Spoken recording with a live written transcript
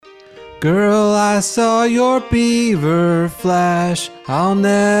Girl, I saw your beaver flash. I'll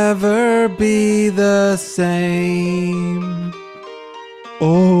never be the same.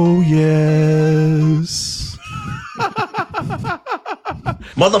 Oh, yes.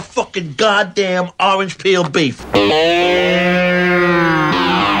 Motherfucking goddamn orange peel beef.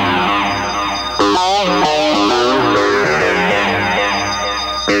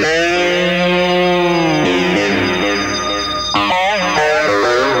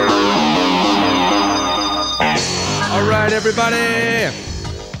 Everybody,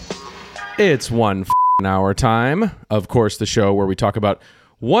 it's 1 hour time. Of course, the show where we talk about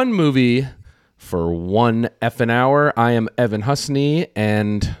one movie for 1 effing hour. I am Evan Husney,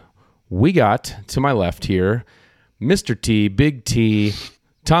 and we got to my left here, Mr. T, Big T,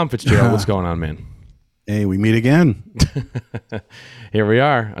 Tom Fitzgerald. What's going on, man? Hey, we meet again. Here we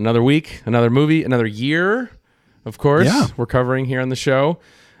are. Another week, another movie, another year, of course, we're covering here on the show.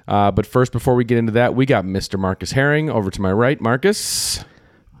 But first, before we get into that, we got Mr. Marcus Herring over to my right. Marcus.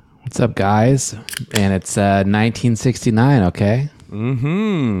 What's up, guys? And it's 1969, okay?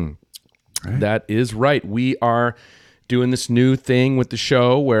 Mm-hmm. Right. That is right. We are doing this new thing with the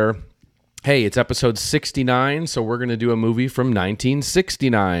show where, hey, it's episode 69, so we're going to do a movie from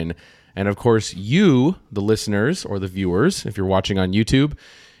 1969. And, of course, you, the listeners or the viewers, if you're watching on YouTube,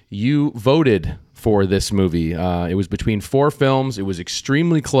 you voted for this movie. It was between 4 films. It was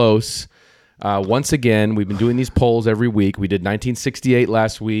extremely close. Once again, we've been doing these polls every week. We did 1968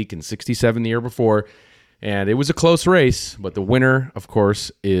 last week and 67 the year before, and it was a close race, but the winner, of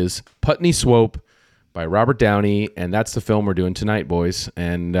course, is PUTNEY SWOPE by Robert Downey, and that's the film we're doing tonight, boys.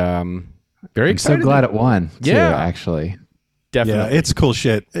 And very excited. I'm so glad it won, too, actually. Definitely. Yeah, it's cool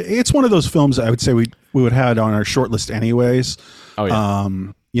shit. It's one of those films I would say we would have on our short list anyways. Oh, yeah.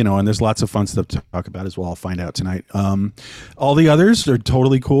 You know, and there's lots of fun stuff to talk about as well. I'll find out tonight. All the others are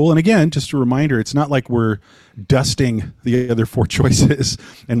totally cool. And again, just a reminder, it's not like we're dusting the other 4 choices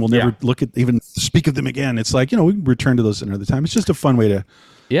and we'll never even speak of them again. It's like, you know, we can return to those another time. It's just a fun way to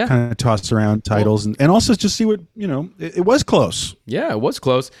kind of toss around titles and also just see what, you know, it was close. Yeah, it was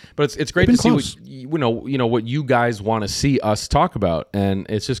close, but it's great to see what, you know what you guys want to see us talk about. And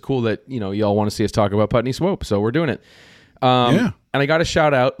it's just cool that, you know, y'all want to see us talk about PUTNEY SWOPE. So we're doing it. And I got to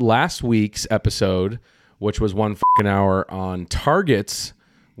shout out last week's episode, which was 1 hour on targets,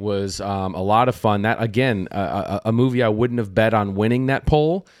 was a lot of fun. That, again, a movie I wouldn't have bet on winning that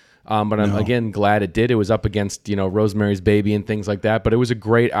poll, but I'm, again, glad it did. It was up against, you know, Rosemary's Baby and things like that, but it was a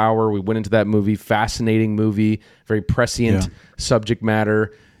great hour. We went into that movie, fascinating movie, very prescient subject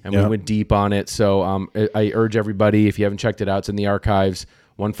matter, and we went deep on it. So I urge everybody, if you haven't checked it out, it's in the archives.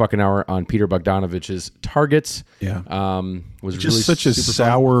 1 hour on Peter Bogdanovich's Targets. Yeah. Was just really such a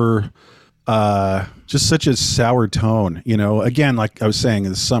sour, just such a sour tone. You know, again, like I was saying,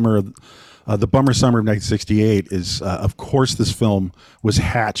 in the summer, the bummer summer of 1968 is, of course, this film was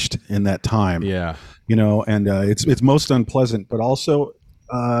hatched in that time. Yeah. You know, and it's most unpleasant, but also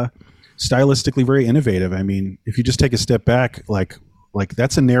stylistically very innovative. I mean, if you just take a step back, like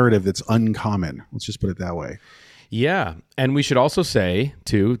that's a narrative that's uncommon. Let's just put it that way. Yeah, and we should also say,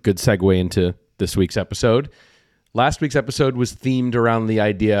 too, good segue into this week's episode. Last week's episode was themed around the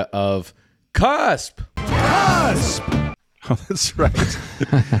idea of cusp. Cusp! Oh, that's right.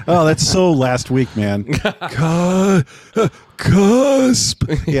 Oh, that's so last week, man. Cusp!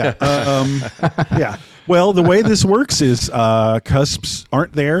 Yeah. Yeah. Well, the way this works is cusps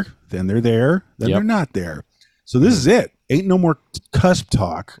aren't there, then they're there, then they're not there. So this is it. Ain't no more cusp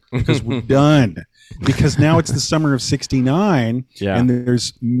talk because we're done. Because now it's the summer of 69 and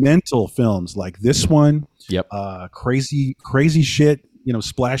there's mental films like this one, crazy shit, you know,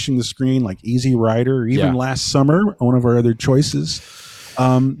 splashing the screen like Easy Rider, or even last summer, one of our other choices.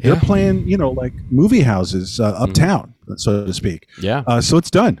 They're playing, you know, like movie houses uptown, so to speak. Yeah. So it's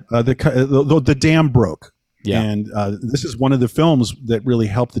done. The dam broke. Yeah. And this is one of the films that really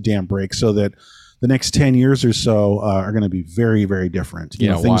helped the dam break so that the next 10 years or so are going to be very, very different. You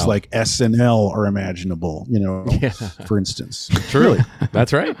know, things like SNL are imaginable, you know, for instance. True.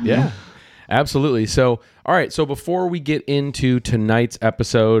 That's right. Yeah, absolutely. So, all right. So before we get into tonight's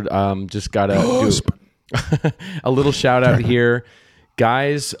episode, just got to do a little shout out here.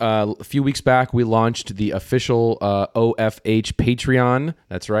 Guys, a few weeks back, we launched the official OFH Patreon.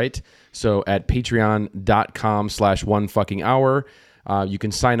 That's right. So at patreon.com/1fucking-hour. You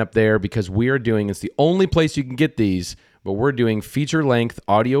can sign up there because we are doing, it's the only place you can get these, but we're doing feature-length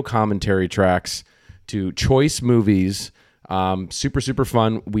audio commentary tracks to choice movies. Super, super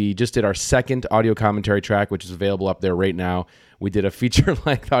fun. We just did our second audio commentary track, which is available up there right now. We did a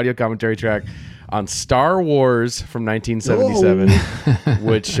feature-length audio commentary track on Star Wars from 1977,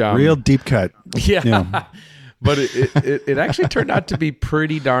 which real deep cut. Yeah. But it actually turned out to be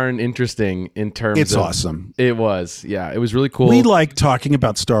pretty darn interesting in terms It's of... It's awesome. It was. Yeah, it was really cool. We like talking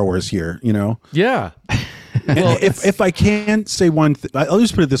about Star Wars here, Yeah. Well, if I can say one I'll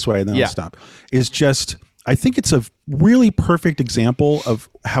just put it this way and then I'll stop. Is just, I think it's a really perfect example of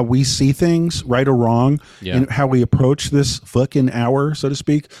how we see things, right or wrong, and how we approach this fucking hour, so to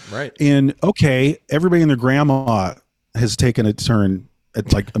speak. Right. And okay, everybody and their grandma has taken a turn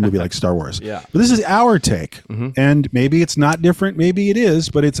at like a movie like Star Wars. Yeah. But this is our take. And maybe it's not different, maybe it is,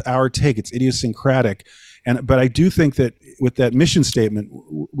 but it's our take. It's idiosyncratic. But I do think that with that mission statement,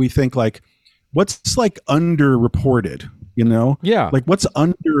 we think like, what's like underreported, Yeah. like what's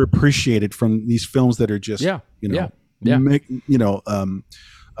underappreciated from these films that are just,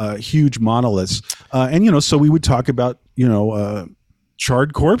 huge monoliths. And, so we would talk about,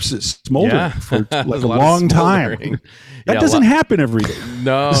 charred corpses smoldering for like a long time. That doesn't happen every day.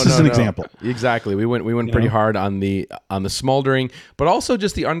 No, this is an example. Exactly. We went pretty hard on the smoldering, but also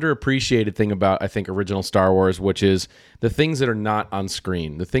just the underappreciated thing about, I think, original Star Wars, which is the things that are not on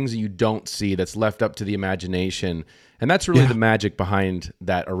screen, the things that you don't see, that's left up to the imagination. And that's really the magic behind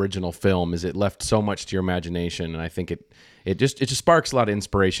that original film, is it left so much to your imagination. And I think it just sparks a lot of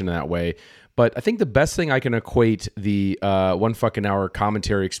inspiration in that way. But I think the best thing I can equate the 1 fucking hour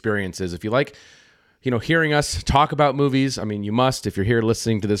commentary experience is, if you like, hearing us talk about movies, I mean, you must if you're here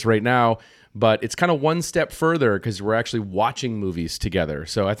listening to this right now, but it's kind of one step further because we're actually watching movies together.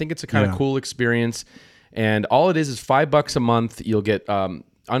 So I think it's a kind of cool experience. And all it is $5 a month. You'll get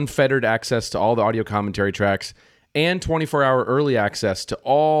unfettered access to all the audio commentary tracks and 24-hour early access to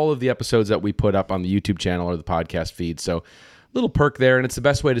all of the episodes that we put up on the YouTube channel or the podcast feed. So little perk there, and it's the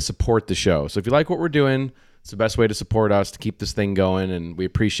best way to support the show. So if you like what we're doing, it's the best way to support us, to keep this thing going, and we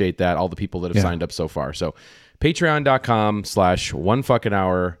appreciate that, all the people that have signed up so far. So patreon.com/1 fucking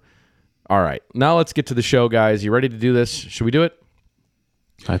hour. All right, now let's get to the show, guys. You ready to do this? Should we do it?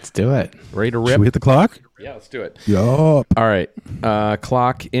 Let's do it. Ready to rip? Should we hit the clock? Yeah, let's do it. Yup. All right,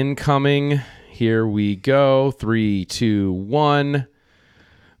 clock incoming. Here we go. 3, 2, 1.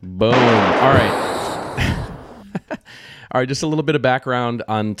 Boom. All right. All right, just a little bit of background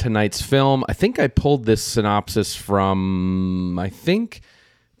on tonight's film. I think I pulled this synopsis from,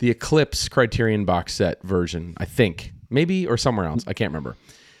 the Eclipse Criterion box set version. I think. Maybe, or somewhere else. I can't remember.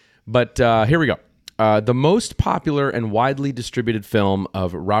 But here we go. The most popular and widely distributed film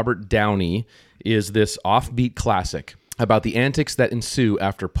of Robert Downey is this offbeat classic about the antics that ensue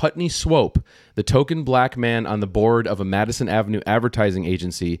after Putney Swope, the token black man on the board of a Madison Avenue advertising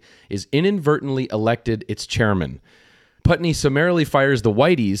agency, is inadvertently elected its chairman. Putney summarily fires the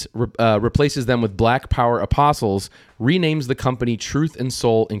Whiteys, replaces them with Black Power apostles, renames the company Truth and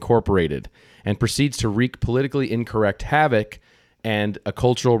Soul Incorporated, and proceeds to wreak politically incorrect havoc, and a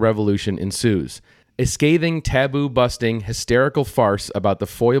cultural revolution ensues. A scathing, taboo-busting, hysterical farce about the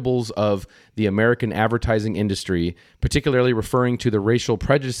foibles of the American advertising industry, particularly referring to the racial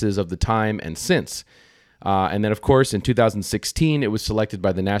prejudices of the time and since. And then, of course, in 2016, it was selected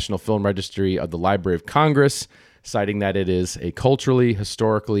by the National Film Registry of the Library of Congress, citing that it is a culturally,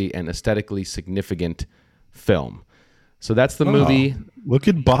 historically, and aesthetically significant film. So that's the movie. Look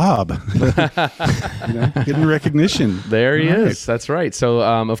at Bob. Getting recognition. There he is. That's right. So,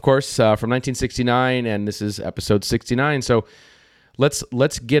 of course, from 1969, and this is episode 69. So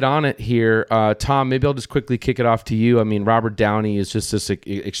let's get on it here. Tom, maybe I'll just quickly kick it off to you. I mean, Robert Downey is just this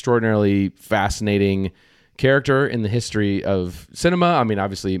extraordinarily fascinating character in the history of cinema. I mean,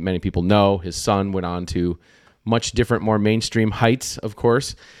 obviously, many people know his son went on to much different, more mainstream heights, of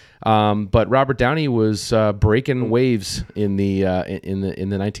course. But Robert Downey was breaking waves in the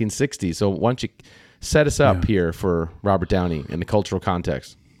 1960s. So why don't you set us up here for Robert Downey in the cultural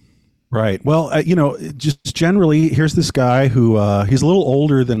context? Right. Well, just generally, here's this guy who he's a little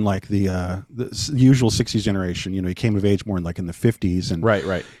older than like the usual 60s generation. He came of age more in the 50s, and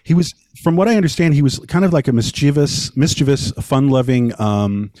right. He was, from what I understand, he was kind of like a mischievous, fun-loving,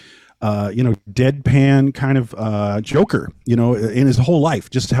 deadpan kind of joker, in his whole life,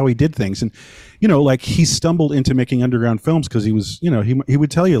 just how he did things. And, he stumbled into making underground films because he was, he would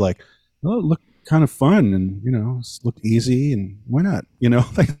tell you oh, look kind of fun and, look easy and why not?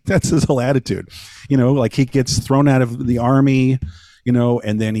 That's his whole attitude. He gets thrown out of the army,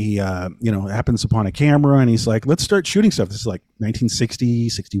 and then he, happens upon a camera and he's like, let's start shooting stuff. This is like 1960,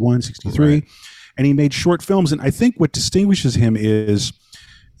 61, 63. Right. And he made short films. And I think what distinguishes him is,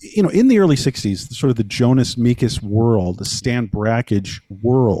 in the early 60s, sort of the Jonas Mekas world, the Stan Brakhage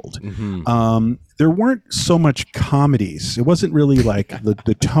world, there weren't so much comedies. It wasn't really like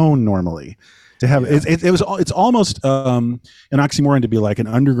the tone normally. to have it's almost an oxymoron to be like an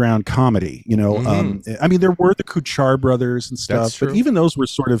underground comedy, you know. I mean, there were the Kuchar brothers and stuff, but even those were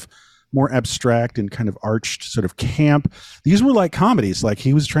sort of more abstract and kind of arched sort of camp. These were like comedies, like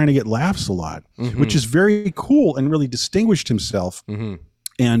he was trying to get laughs a lot, which is very cool and really distinguished himself.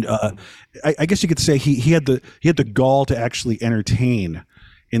 And I guess you could say he had the gall to actually entertain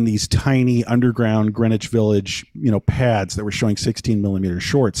in these tiny underground Greenwich Village, you know, pads that were showing 16 millimeter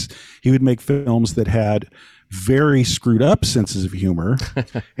shorts. He would make films that had very screwed up senses of humor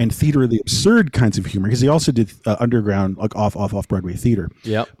and theater of the absurd kinds of humor, because he also did underground, like off Broadway theater.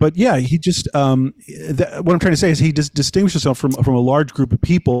 But yeah, he just what I'm trying to say is he just distinguished himself from a large group of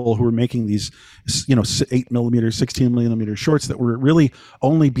people who were making these, you know, 8 millimeter, 16 millimeter shorts that were really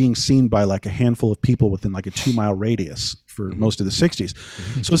only being seen by like a handful of people within like a 2-mile radius for most of the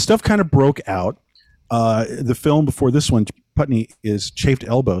 60s. So stuff kind of broke out. The film before this one, Putney, is Chafed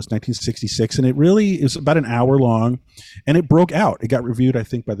Elbows, 1966, and it really is about an hour long, and it broke out. It got reviewed, I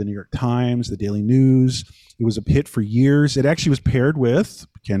think, by the New York Times, the Daily News. It was a hit for years. It actually was paired with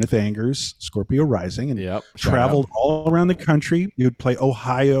Kenneth Anger's Scorpio Rising, and traveled all around the country. He would play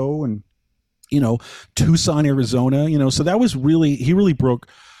Ohio and, you know, Tucson, Arizona, you know, so that was really, he really broke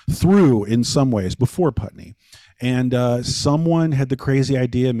through in some ways before Putney. And someone had the crazy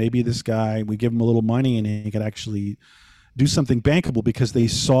idea, maybe this guy, we give him a little money and he could actually do something bankable, because they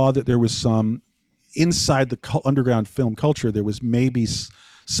saw that there was some inside the underground film culture, there was maybe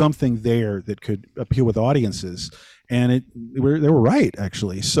something there that could appeal with audiences. And they were right,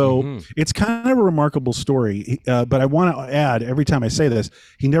 actually. So it's kind of a remarkable story. But I want to add, every time I say this,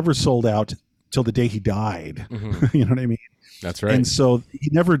 he never sold out till the day he died. You know what I mean? That's right. And so he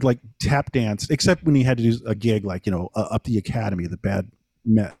never like tap danced, except when he had to do a gig like, you know, Up the Academy, the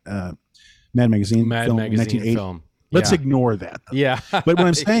Mad Magazine film, 1980. Film. Let's ignore that. Yeah. But what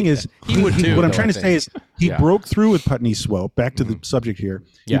I'm saying is, he would too, what I'm trying to say is he broke through with Putney Swope. Back to the subject here.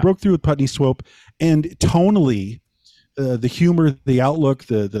 He broke through with Putney Swope, and tonally, the humor, the outlook,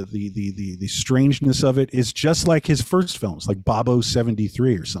 the strangeness of it is just like his first films, like Bobo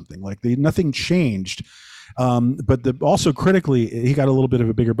 73 or something. Like nothing changed. But also critically, he got a little bit of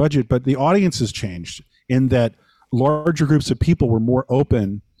a bigger budget, but the audiences changed in that larger groups of people were more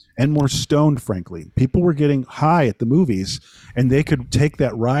open and more stoned, frankly. People were getting high at the movies, and they could take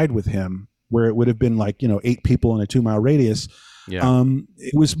that ride with him where it would have been like, you know, 8 people in a 2-mile radius.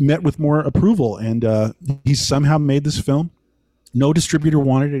 It was met with more approval, and he somehow made this film. No distributor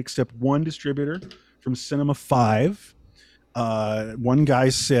wanted it except one distributor from Cinema 5. One guy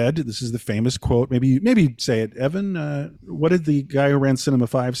said, this is the famous quote, maybe say it, Evan. What did the guy who ran Cinema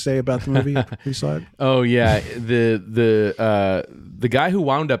 5 say about the movie? You saw it? Oh yeah, the guy who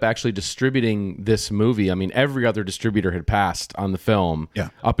wound up actually distributing this movie, I mean, every other distributor had passed on the film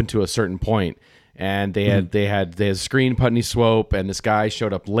up until a certain point, and they had screened Putney Swope, and this guy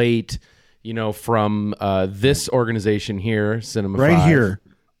showed up late, you know, from this organization here, Cinema 5. Right here.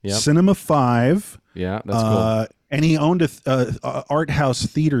 Cinema 5. Yeah, that's cool. And he owned a art house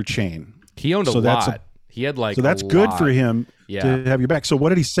theater chain. He owned a lot. He had like, so that's good for him to have your back. So what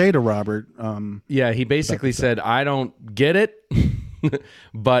did he say to Robert? He basically said, I don't get it,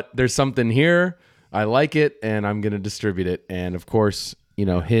 but there's something here. I like it, and I'm going to distribute it. And of course, you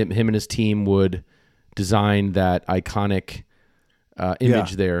know, him and his team would design that iconic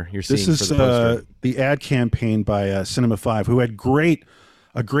image there you're seeing. This is for the poster. The ad campaign by Cinema 5, who had a great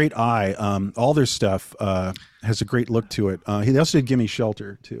eye. All their stuff has a great look to it. He also did Gimme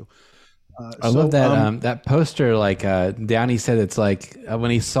Shelter too. I love that that poster. Like Downey said, it's like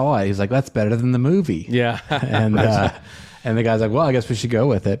when he saw it, he's like, "That's better than the movie." Yeah, and the guy's like, "Well, I guess we should go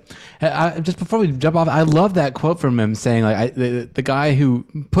with it." Just before we jump off, I love that quote from him saying, "Like the guy who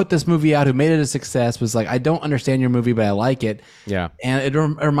put this movie out, who made it a success, was like, I don't understand your movie, but I like it." Yeah, and it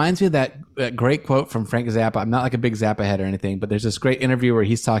reminds me of that great quote from Frank Zappa. I'm not like a big Zappa head or anything, but there's this great interview where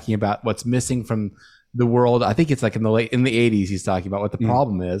he's talking about what's missing from the world. I think it's like in the 80s. He's talking about what the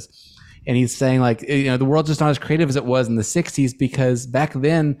problem is. And he's saying, like, you know, the world's just not as creative as it was in the 60s, because back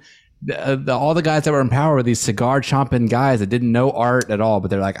then, all the guys that were in power were these cigar chomping guys that didn't know art at all.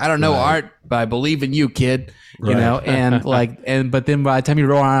 But they're like, I don't know art, but I believe in you, kid. You know, and but then by the time you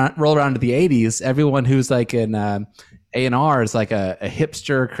roll around to the 80s, everyone who's like in A&R is like a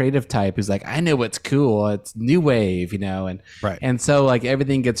hipster creative type who's like, I know what's cool. It's new wave, you know, and so like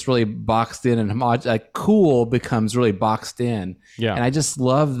everything gets really boxed in, and like cool becomes really boxed in. Yeah, and I just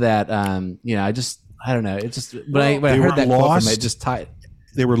love that. You know, I don't know. It just when I heard that quote from it, just tied.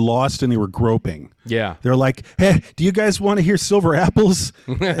 they were lost and they were groping. Yeah. They're like, hey, do you guys want to hear Silver Apples?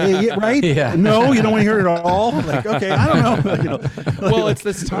 Right? Yeah. No, you don't want to hear it at all? Like, okay, I don't know. Well, it's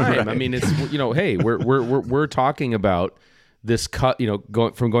this time. Right. I mean, it's, hey, we're talking about this cut,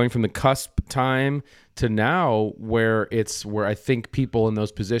 going from the cusp time to now where I think people in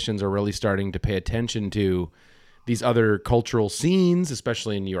those positions are really starting to pay attention to these other cultural scenes,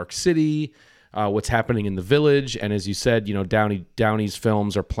 especially in New York City, what's happening in the Village. And as you said, Downey's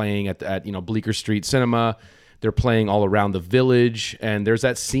films are playing at Bleecker Street Cinema. They're playing all around the Village, and there's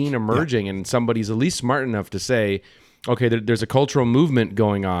that scene emerging, and somebody's at least smart enough to say, okay, there's a cultural movement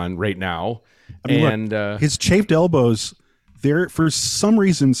going on right now. I mean, look, his chafed elbows, there, for some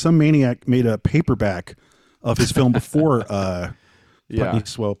reason, some maniac made a paperback of his film before Putney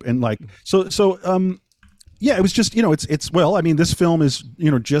Swope, and like yeah, it was just it's well, I mean, this film is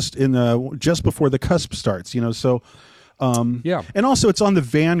just before the cusp starts, so and also it's on the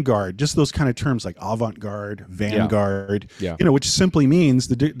vanguard, just those kind of terms like avant-garde, vanguard, which simply means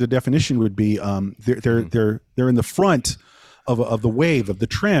the definition would be they're in the front of the wave, of the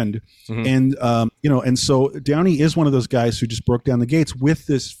trend. And and so Downey is one of those guys who just broke down the gates with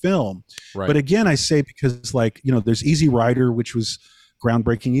this film. Right. But again, I say, because there's Easy Rider, which was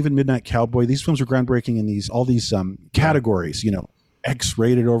groundbreaking, even Midnight Cowboy. These films are groundbreaking in all these categories,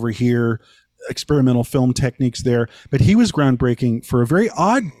 X-rated over here, experimental film techniques there. But he was groundbreaking for a very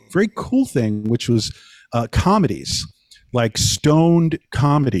odd, very cool thing, which was comedies, like stoned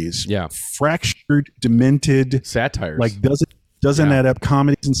comedies, fractured, demented satires, like doesn't add up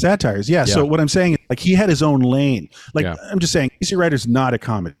comedies and satires. So what I'm saying is, like, he had his own lane. Like, I'm just saying, Easy Rider's not a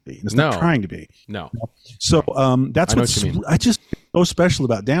comedy. It's not trying to be. No. So that's what's I just so special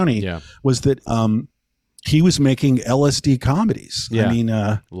about Downey was that he was making LSD comedies. I mean,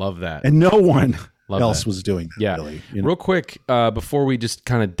 love that, and no one else was doing that. Yeah. Really, Real quick, before we just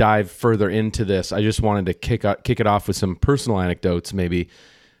kind of dive further into this, I just wanted to kick it off with some personal anecdotes, maybe.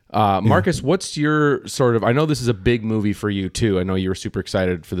 Marcus, what's your sort of, I know this is a big movie for you too. I know you were super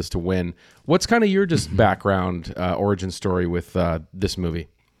excited for this to win. What's kind of your just background, origin story with this movie?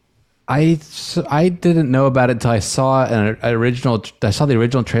 I didn't know about it until I saw the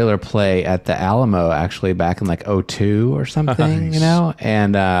original trailer play at the Alamo, actually, back in like 2002 or something, Nice.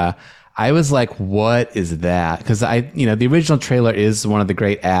 And I was like, what is that? Because the original trailer is one of the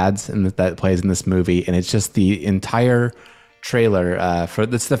great ads that plays in this movie, and it's just the entire trailer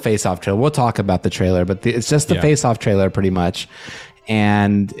it's the Face Off trailer. We'll talk about the trailer, but it's just the Face Off trailer pretty much.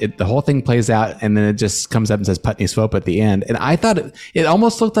 And the whole thing plays out, and then it just comes up and says Putney Swope at the end. And I thought it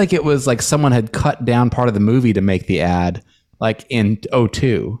almost looked like it was like someone had cut down part of the movie to make the ad, like in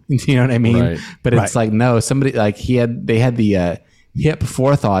 2002. You know what I mean? Right. But it's like, no, somebody, like, they had the hip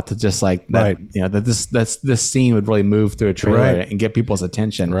forethought to just like that, that this scene would really move through a trailer and get people's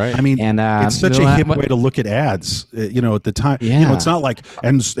attention. Right. I mean, it's such a hip way to look at ads, at the time. It's not like,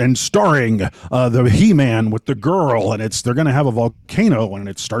 and starring the He-Man with the girl, and they're going to have a volcano and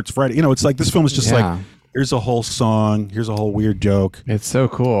it starts Friday. It's like, this film is just like, here's a whole song, here's a whole weird joke. It's so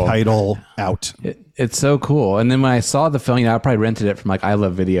cool. Title out. It's so cool. And then when I saw the film, I probably rented it from like I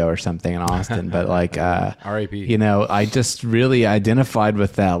Love Video or something in Austin. But like, R.I.P. I just really identified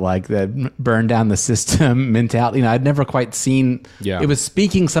with that, like the burn down the system mentality. I'd never quite seen. It was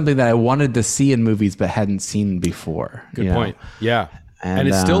speaking something that I wanted to see in movies but hadn't seen before. Good point. Yeah, and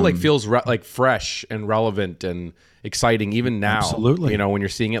it still like feels like fresh and relevant and exciting even now. Absolutely. When you're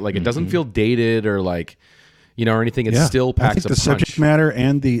seeing it, like, it doesn't feel dated or like, or anything. It still packs I think a the punch. subject matter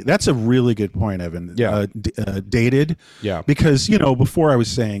and that's a really good point, Evan. Dated. Yeah. Because, before I was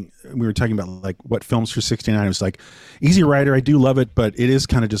saying, we were talking about like what films for 69, it was like Easy Rider. I do love it, but it is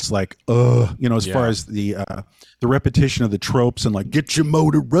kind of just like, as far as the repetition of the tropes and like, get your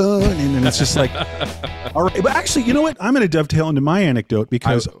motor running. And it's just like, all right. But actually, you know what? I'm going to dovetail into my anecdote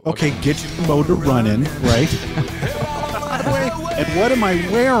because, get your motor running, right? And what am I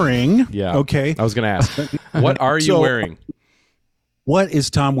wearing? Yeah. Okay. I was going to ask, what are you wearing? What is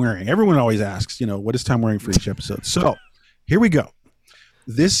Tom wearing? Everyone always asks, what is Tom wearing for each episode? So here we go.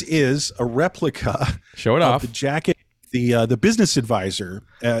 This is a replica Show it off. The jacket, the business advisor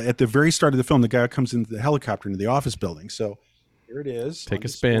at the very start of the film, the guy who comes into the helicopter into the office building. So here it is. Take a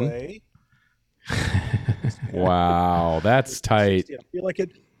spin. Wow. That's tight. I feel like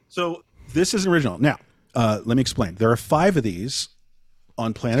it. So this is original. Now, let me explain. There are 5 of these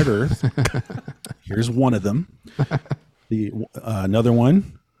on planet Earth. Here's one of them. Another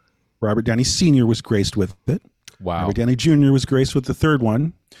one, Robert Downey Sr. was graced with it. Wow. Robert Downey Jr. was graced with the 3rd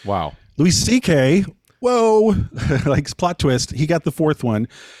one. Wow. Louis C.K., whoa, like plot twist, he got the 4th one.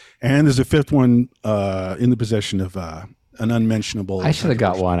 And there's a 5th one in the possession of an unmentionable. I should have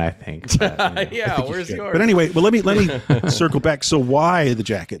got one, I think. But, yeah, where's yours? But anyway, well, let me circle back. So why the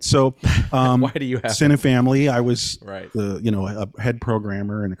jacket? So why do you have Sin and Family? I was right. A head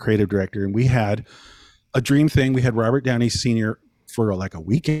programmer and a creative director, and we had a dream thing. We had Robert Downey Sr. for like a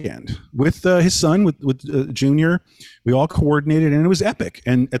weekend with his son, with Junior. We all coordinated, and it was epic.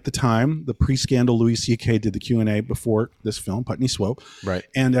 And at the time, the pre-scandal Louis C.K. did the Q&A before this film, PUTNEY SWOPE. Right.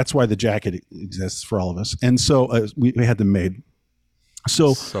 And that's why the jacket exists for all of us. And so we had them made.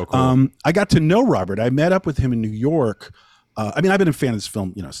 So cool. I got to know Robert. I met up with him in New York. I've been a fan of this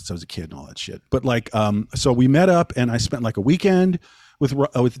film, since I was a kid and all that shit. But so we met up, and I spent like a weekend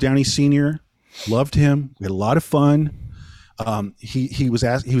with Downey Sr. Loved him. We had a lot of fun. He was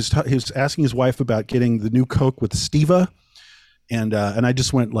asking his wife about getting the new Coke with Steva, and I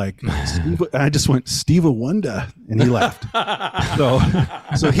just went Steva Wonder, and he laughed. So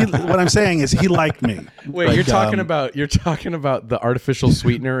what I'm saying is he liked me. Wait, you're talking about the artificial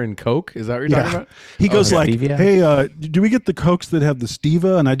sweetener in Coke? Is that what you're talking about? He goes like, Stevia? "Hey, do we get the Cokes that have the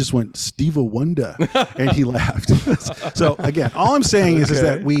Steva?" And I just went Steva Wonder, and he laughed. So again, all I'm saying is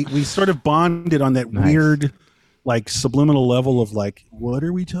that we sort of bonded on that weird, like subliminal level of like, what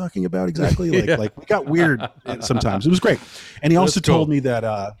are we talking about exactly? Like we got weird sometimes. It was great. And he also told me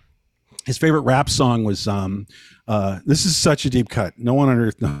that his favorite rap song was this is such a deep cut. No one on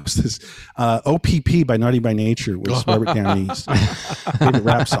earth knows this. OPP by Naughty by Nature was Robert Downey's favorite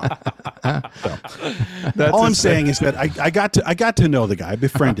rap song. So, all I'm saying is that I got to know the guy,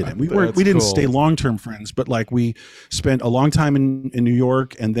 befriended him. We didn't stay long-term friends, but like we spent a long time in New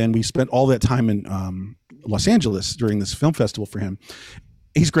York, and then we spent all that time in Los Angeles during this film festival for him.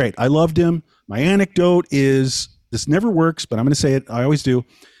 He's great. I loved him. My anecdote is, this never works, but I'm going to say it. I always do.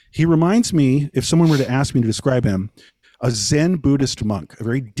 He reminds me, if someone were to ask me to describe him, a Zen Buddhist monk, a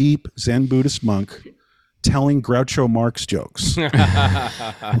very deep Zen Buddhist monk telling Groucho Marx jokes. Okay.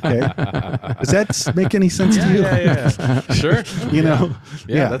 Does that make any sense to you? Yeah. Sure.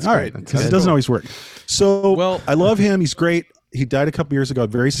 Yeah. That's all right. It doesn't always work. So I love him. He's great. He died a couple years ago.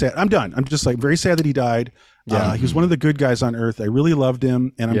 Very sad. I'm done. I'm just like very sad that he died. Yeah. He was one of the good guys on earth. I really loved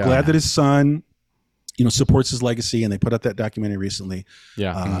him. And I'm glad that his son, supports his legacy, and they put out that documentary recently.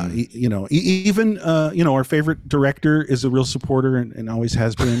 Yeah. Even our favorite director is a real supporter and always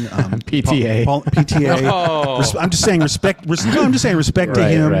has been. PTA. PTA. Oh. I'm just saying respect. I'm just saying respect to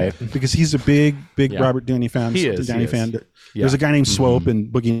him because he's a big Robert Downey fan. He is. Fan. There's a guy named Swope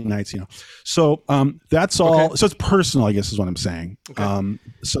and Boogie Nights. So that's all. Okay. So it's personal, I guess, is what I'm saying. Okay.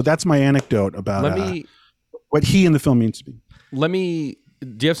 So that's my anecdote about what he in the film means to me.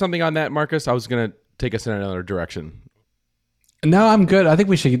 Do you have something on that, Marcus? I was gonna take us in another direction. No, I'm good. I think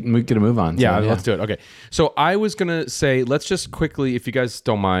we should get a move on. Yeah, let's do it. Okay. So I was going to say, let's just quickly, if you guys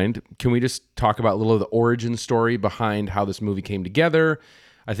don't mind, can we just talk about a little of the origin story behind how this movie came together?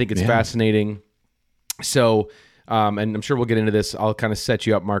 I think it's fascinating. So, and I'm sure we'll get into this. I'll kind of set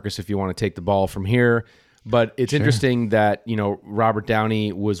you up, Marcus, if you want to take the ball from here. But it's interesting that, Robert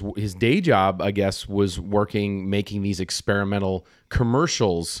Downey his day job, I guess, was making these experimental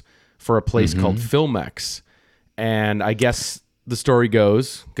commercials for a place called Filmex. And I guess the story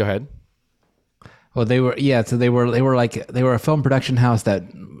goes, go ahead. Well, they were a film production house that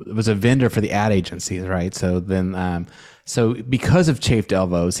was a vendor for the ad agencies, right? So then, because of Chafed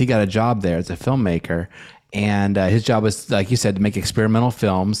Elbows, he got a job there as a filmmaker. And his job was, like you said, to make experimental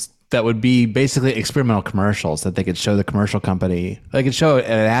films that would be basically experimental commercials that they could show the commercial company. They could show an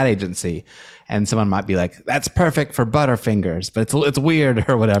ad agency, and someone might be like, "That's perfect for Butterfingers," but it's weird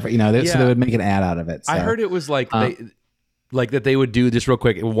or whatever. So they would make an ad out of it. So. I heard it was like they would do this real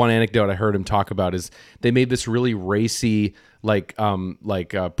quick. One anecdote I heard him talk about is they made this really racy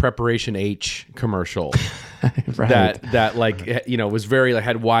Preparation H commercial that was very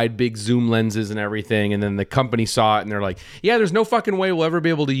had wide big zoom lenses and everything, and then the company saw it and they're like, yeah, there's no fucking way we'll ever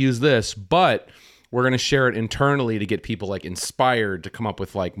be able to use this, but we're going to share it internally to get people inspired to come up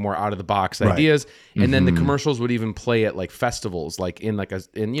with more out of the box ideas. And then the commercials would even play at festivals, in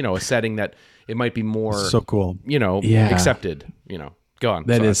a setting that it might be more so cool, accepted, Go on.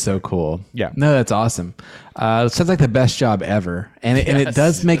 That is so cool. Yeah. No, that's awesome. It sounds like the best job ever. And it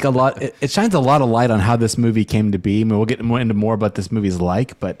does make a lot, it shines a lot of light on how this movie came to be. I mean, we'll get into more about this movie's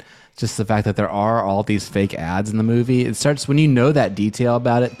but just the fact that there are all these fake ads in the movie, it starts, when you know that detail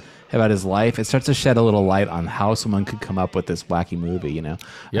about it, about his life, it starts to shed a little light on how someone could come up with this wacky movie,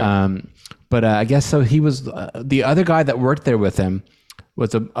 Yeah. But I guess so he was, the other guy that worked there with him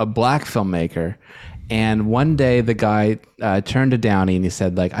was a black filmmaker. And one day the guy turned to Downey and he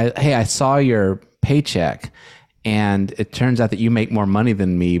said, hey, I saw your paycheck. and it turns out that you make more money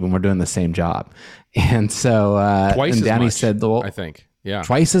than me when we're doing the same job. And so twice and as Downey much, said, well, I think. Yeah.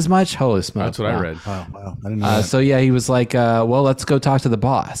 Twice as much? Holy smokes. That's what I read. Wow. I didn't know that. So yeah, he was like, well, let's go talk to the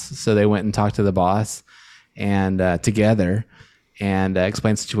boss. So they went and talked to the boss and together and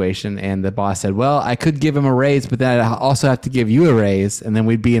explained the situation. And the boss said, well, I could give him a raise, but then I'd also have to give you a raise, and then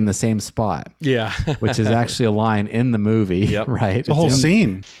we'd be in the same spot. Yeah. Which is actually a line in the movie, Yep. right? The whole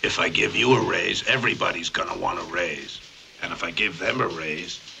scene. If I give you a raise, everybody's gonna want a raise. And if I give them a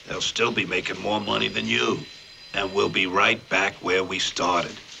raise, they'll still be making more money than you. And we'll be right back where we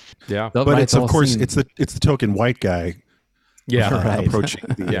started. Yeah. But it's, of course, it's the token white guy approaching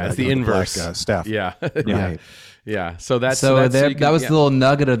the, it's the inverse black, staff. Yeah. Right. Yeah. So that was the little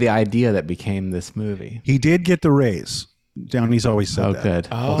nugget of the idea that became this movie. He did get the raise. Downey's always said that. Good.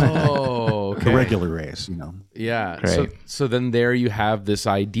 Oh, okay. The regular raise, Yeah. Great. So then there you have this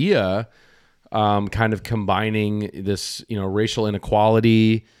idea, kind of combining this, racial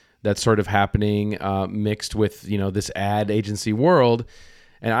inequality that's sort of happening, mixed with, this ad agency world.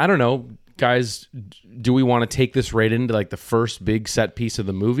 And I don't know, guys, do we want to take this right into like the first big set piece of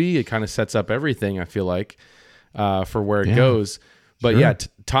the movie? It kind of sets up everything, I feel like, for where it goes. But sure.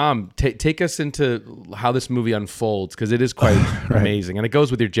 Tom, take us into how this movie unfolds, because it is quite amazing. And it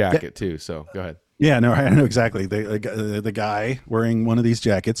goes with your jacket too. So go ahead. Yeah, no, I know exactly. The guy wearing one of these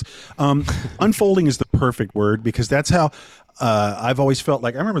jackets. Unfolding is the perfect word, because that's how I've always felt.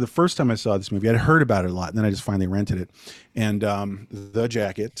 Like, I remember the first time I saw this movie, I'd heard about it a lot, and then I just finally rented it. And the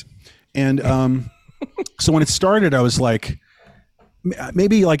jacket. And so when it started, I was like,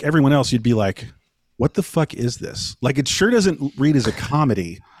 maybe like everyone else, you'd be like, what the fuck is this? Like, it sure doesn't read as a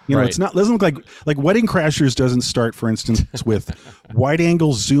comedy. It's not, doesn't look like Wedding Crashers doesn't start, for instance, with wide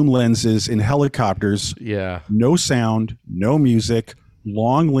angle zoom lenses in helicopters. Yeah. No sound, no music,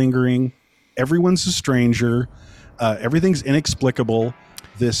 long lingering. Everyone's a stranger. Everything's inexplicable.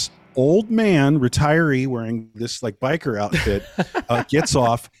 This old man, retiree, wearing this like biker outfit, gets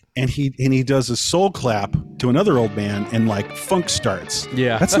off and he does a soul clap to another old man, and like funk starts.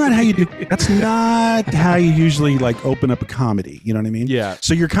 Yeah. That's not how you do. That's not how you usually like open up a comedy. You know what I mean? Yeah.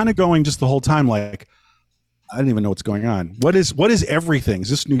 So you're kind of going just the whole time like, I don't even know what's going on. What is everything? Is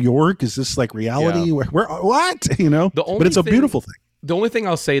this New York? Is this like reality? Yeah. Where what? But it's a beautiful thing. The only thing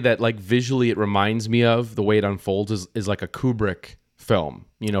I'll say that like visually it reminds me of, the way it unfolds, is like a Kubrick film,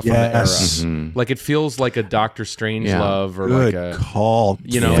 from the era. Mm-hmm. Like, it feels like a Doctor Strangelove or Good like a call.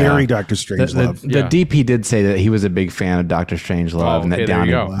 very Dr. Strangelove. The DP did say that he was a big fan of Dr. Strangelove, and that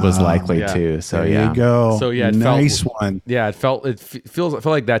Downey was likely to. So there you go. So yeah, nice one. Yeah, it felt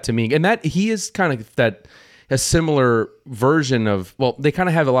like that to me, and that he is kind of a similar version of. Well, they kind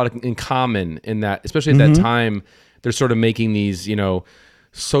of have a lot in common in that, especially at that time, they're sort of making these,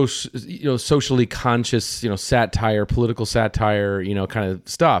 socially conscious, satire, political satire, kind of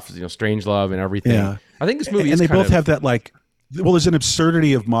stuff, Strangelove and everything. Yeah. I think this movie and they both have that like, well, there's an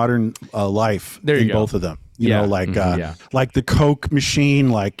absurdity of modern life in both of them. Like the Coke machine,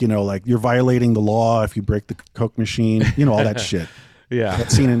 like you're violating the law if you break the Coke machine, all that shit. Yeah.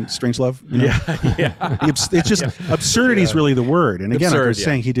 That scene in Strangelove. Yeah. It's just absurdity is really the word. And again, absurd, like I was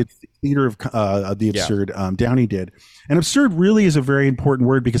saying, he did theater of the absurd. Downey did. And absurd really is a very important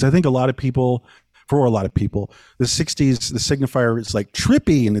word, because I think for a lot of people, the 60s, the signifier is like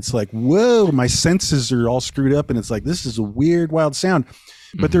trippy, and it's like, whoa, my senses are all screwed up, and it's like, this is a weird, wild sound.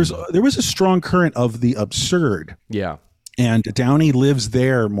 But there was a strong current of the absurd. Yeah. And Downey lives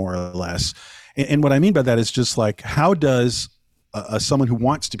there more or less. And what I mean by that is just like, how does someone who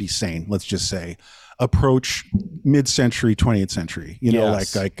wants to be sane, let's just say, approach mid-century 20th century,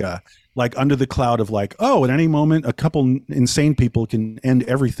 like under the cloud of like, oh, at any moment a couple insane people can end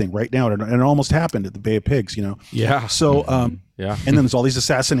everything right now, and it almost happened at the Bay of Pigs, Yeah. So and then there's all these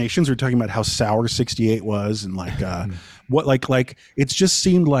assassinations. We're talking about how sour 68 was, and like what like it's just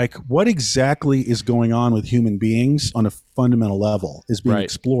seemed like what exactly is going on with human beings on a fundamental level is being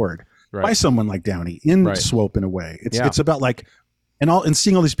explored by someone like Downey in SWOPE in a way. It's about like and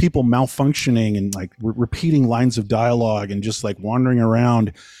seeing all these people malfunctioning and like repeating lines of dialogue and just like wandering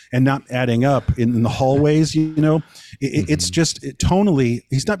around and not adding up in the hallways, it's just tonally,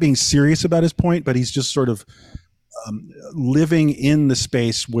 he's not being serious about his point, but he's just sort of living in the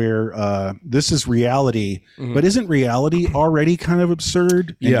space where this is reality, but isn't reality already kind of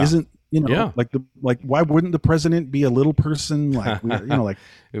absurd? And isn't, like why wouldn't the president be a little person? Like, like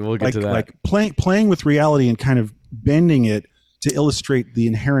we'll get to that. Like playing with reality and kind of bending it to illustrate the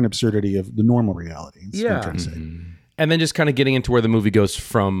inherent absurdity of the normal reality. That's what I'm trying to say. And then just kind of getting into where the movie goes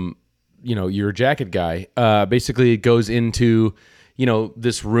from, your jacket guy. Basically, it goes into,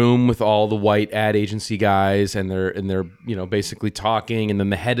 this room with all the white ad agency guys, and they're basically talking, and then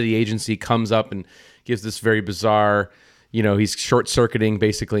the head of the agency comes up and gives this very bizarre, he's short-circuiting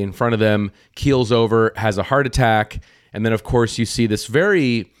basically in front of them, keels over, has a heart attack, and then of course you see this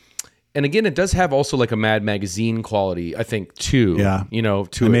very, and again, it does have also like a Mad Magazine quality, I think, too. Yeah.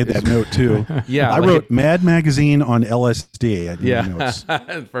 I made that note too. Yeah. I wrote Mad Magazine on LSD.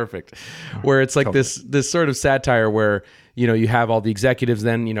 Perfect. Where it's like this sort of satire where, you have all the executives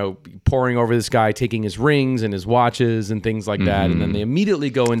then, pouring over this guy, taking his rings and his watches and things like that. And then they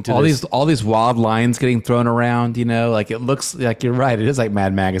immediately go into all these wild lines getting thrown around, like it looks like, you're right. It is like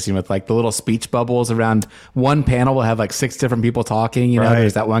Mad Magazine with like the little speech bubbles around one panel will have like 6 different people talking.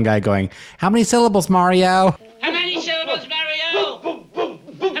 There's that one guy going, "How many syllables, Mario? How many syllables, Mario?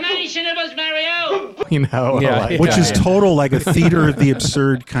 How many syllables, Mario?" Which is total like a theater of the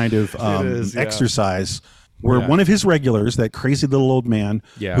absurd kind of exercise. Where one of his regulars, that crazy little old man,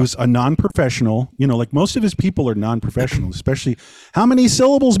 who's a non-professional, like most of his people are non-professionals, especially, "How many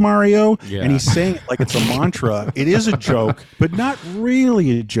syllables, Mario?" Yeah. And he's saying it like it's a mantra. It is a joke, but not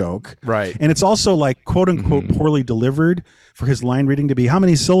really a joke. Right. And it's also like, quote unquote, poorly delivered for his line reading to be, "How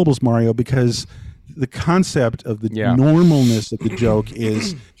many syllables, Mario?" Because the concept of the normalness of the joke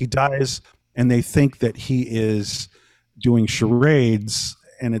is he dies and they think that he is doing charades.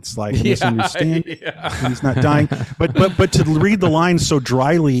 And it's like a misunderstanding. And he's not dying, but to read the lines so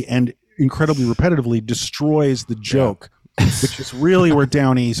dryly and incredibly repetitively destroys the joke, which is really where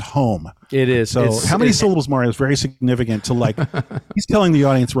Downey's home. It is. So how many syllables, Mario, is very significant to like. He's telling the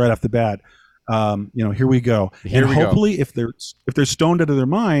audience right off the bat. Here we go. Hopefully, if they're stoned out of their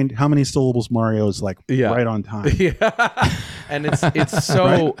mind, how many syllables, Mario, is like right on time. Yeah, and it's so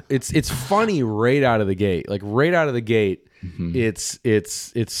right? it's funny right out of the gate. Like right out of the gate. It's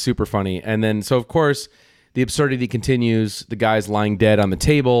super funny. And then so of course the absurdity continues. The guy's lying dead on the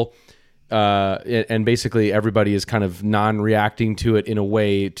table, and basically everybody is kind of non-reacting to it in a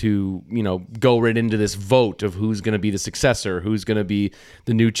way to go right into this vote of who's going to be the successor, who's going to be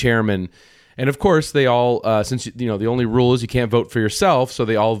the new chairman. And of course they all since the only rule is you can't vote for yourself, so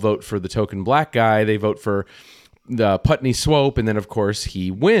they all vote for the token black guy. They vote for the PUTNEY SWOPE, and then of course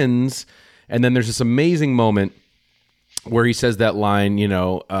he wins. And then there's this amazing moment where he says that line,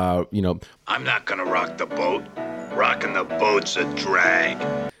 "I'm not gonna rock the boat. Rocking the boat's a drag.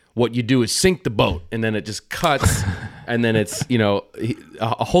 What you do is sink the boat," and then it just cuts, and then it's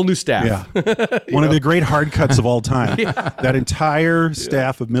a whole new staff. Yeah, one of the great hard cuts of all time. That entire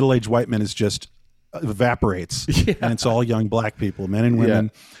staff of middle-aged white men is just evaporates, and it's all young black people, men and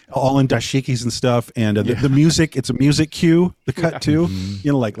women, all in dashikis and stuff. And the music, it's a music cue. The cut too,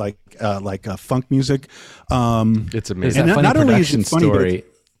 like funk music. It's amazing. And not only is it funny, story.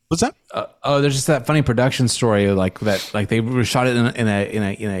 What's that? There's just that funny production story like that. Like they shot it in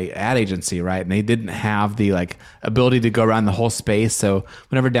a ad agency, right? And they didn't have the like ability to go around the whole space. So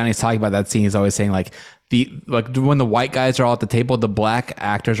whenever Downey's talking about that scene, he's always saying like when the white guys are all at the table, the black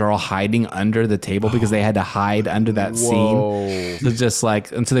actors are all hiding under the table because they had to hide under that scene. So just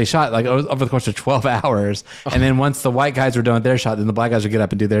like, and so they shot like over the course of 12 hours. And then once the white guys were done with their shot, then the black guys would get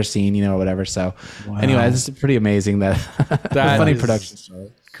up and do their scene, or whatever. So anyway, it's pretty amazing that funny production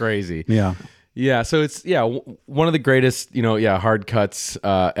story. Crazy. Yeah. So it's one of the greatest hard cuts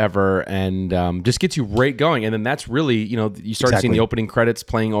ever, and just gets you right going. And then that's really you start seeing the opening credits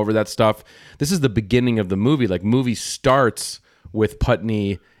playing over that stuff. This is the beginning of the movie. Like movie starts with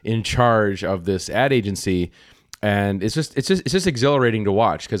Putney in charge of this ad agency, and it's just exhilarating to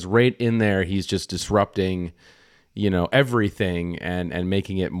watch because right in there he's just disrupting everything and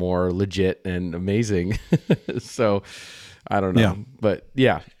making it more legit and amazing. So I don't know, but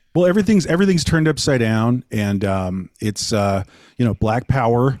yeah. Well, everything's turned upside down, and it's Black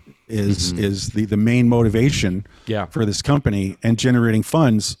Power is the main motivation for this company, and generating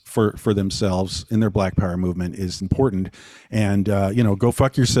funds for themselves in their Black Power movement is important. And go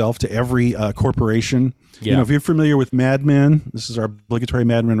fuck yourself to every corporation. If you're familiar with Mad Men, this is our obligatory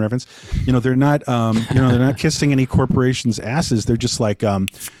Mad Men reference. They're not they're not kissing any corporations' asses. They're just like,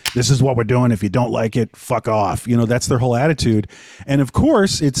 this is what we're doing. If you don't like it, fuck off. That's their whole attitude. And of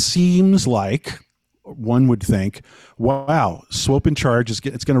course, it seems like one would think, wow, SWOPE in charge it's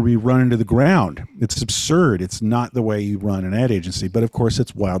going to be run into the ground. It's absurd. It's not the way you run an ad agency. But of course,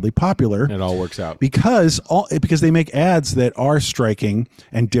 it's wildly popular. It all works out because they make ads that are striking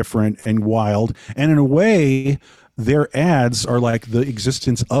and different and wild. And in a way, their ads are like the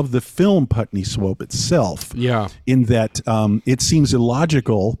existence of the film PUTNEY SWOPE itself. Yeah. In that it seems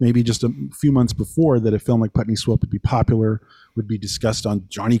illogical, maybe just a few months before, that a film like PUTNEY SWOPE would be popular would be discussed on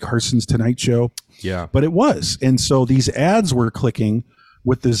Johnny Carson's Tonight Show. Yeah. But it was. And so these ads were clicking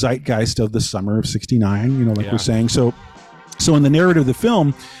with the zeitgeist of the summer of 69, we're saying. So in the narrative of the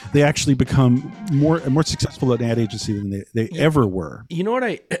film, they actually become more successful at an ad agency than they ever were. You know what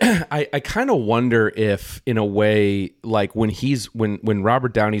I kind of wonder if, in a way, like when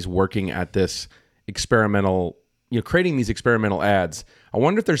Robert Downey's working at this experimental, creating these experimental ads, I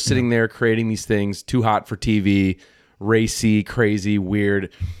wonder if they're sitting there creating these things too hot for TV, racy, crazy,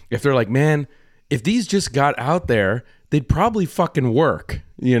 weird. If they're like, man, if these just got out there, they'd probably fucking work,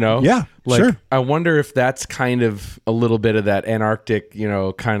 Yeah, like, sure. I wonder if that's kind of a little bit of that anarchic,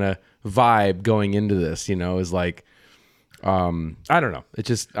 kind of vibe going into this, is like, I don't know. It's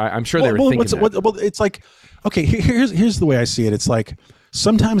just, I'm sure they were thinking that. It's like, okay, here's the way I see it. It's like,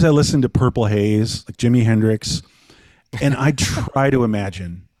 sometimes I listen to Purple Haze, like Jimi Hendrix, and I try to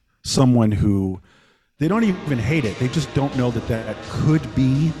imagine someone who, they don't even hate it. They just don't know that could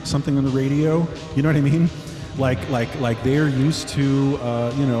be something on the radio. You know what I mean? Like they're used to,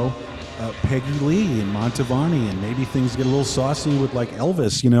 Peggy Lee and Montavani, and maybe things get a little saucy with like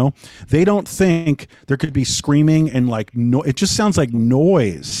Elvis. They don't think there could be screaming and like it just sounds like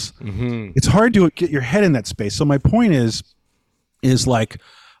noise. Mm-hmm. It's hard to get your head in that space. So my point is like,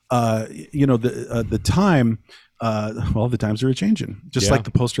 the time. The times are changing, just like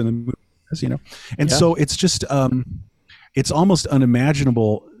the poster in the movie, and so it's just it's almost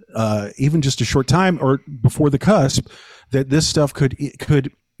unimaginable, even just a short time or before the cusp, that this stuff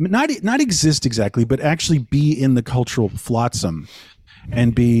could not exist exactly, but actually be in the cultural flotsam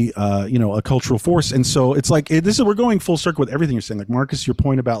and be a cultural force. And so it's like we're going full circle with everything you're saying. Like Marcus, your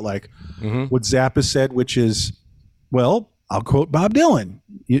point about like what Zappa said, which is, well, I'll quote Bob Dylan.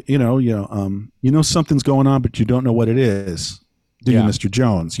 You know something's going on, but you don't know what it is. Do you, Mr.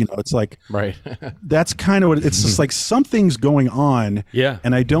 Jones? It's like, right. That's kind of what it's just like. Something's going on. Yeah.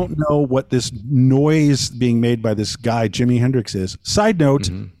 And I don't know what this noise being made by this guy Jimi Hendrix is. Side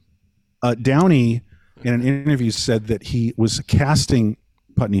note, Downey in an interview said that he was casting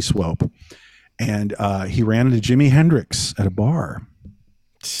Putney Swope, and he ran into Jimi Hendrix at a bar,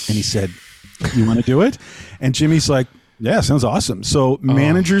 and he said, "You want to do it?" And Jimmy's like, "Yeah, sounds awesome." So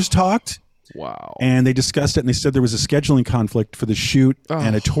managers talked. Wow. And they discussed it, and they said there was a scheduling conflict for the shoot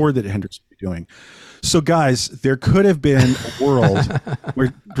and a tour that Hendrix would be doing. So, guys, there could have been a world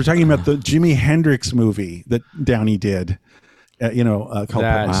where we're talking about the Jimi Hendrix movie that Downey did, called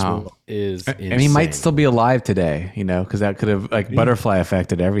Putney Swope. Is insane. And he might still be alive today, because that could have butterfly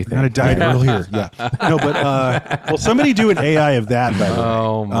affected everything. Might have died earlier. Yeah. No, but somebody do an AI of that. By the way.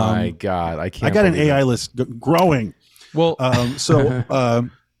 Oh my God, I can't. I got an AI list growing. Well,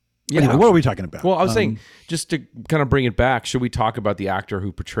 Anyway, what are we talking about? Well, I was saying, just to kind of bring it back, should we talk about the actor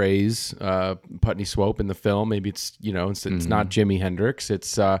who portrays Putney Swope in the film? Maybe it's, it's not Jimi Hendrix.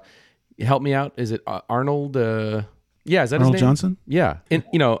 It's, help me out. Is it Arnold? Yeah, is that Arnold his name? Johnson? Yeah. And,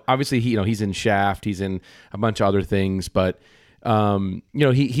 obviously, he's in Shaft. He's in a bunch of other things. But,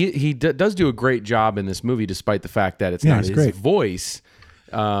 he does do a great job in this movie, despite the fact that it's not his voice.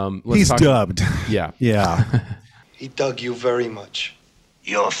 He's dubbed. Yeah. Yeah. He dug you very much.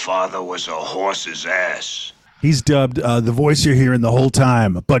 Your father was a horse's ass. He's dubbed the voice you're hearing the whole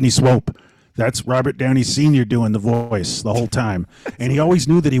time, Putney Swope. That's Robert Downey Sr. doing the voice the whole time. And he always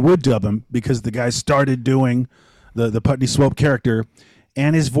knew that he would dub him because the guy started doing the Putney Swope character.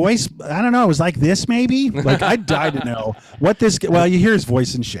 And his voice, I don't know, it was like this maybe? Like, I'd die to know what this... Well, you hear his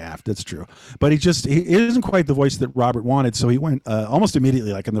voice in Shaft, that's true. But he isn't quite the voice that Robert wanted, so he went almost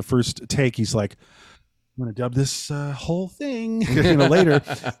immediately, like in the first take, he's like, I'm going to dub this whole thing later.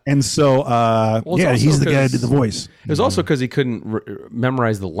 And so, he's the guy who did the voice. It was also because he couldn't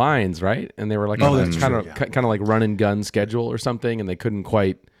memorize the lines, right? And they were like, kind of like run and gun schedule or something, and they couldn't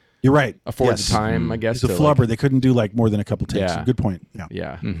quite... You're right. Afford the time, I guess. It's a flubber. They couldn't do like more than a couple takes. Yeah. Good point. Yeah.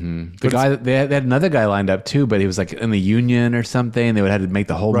 Yeah. Mm-hmm. The guy they had another guy lined up too, but he was like in the union or something. They would have to make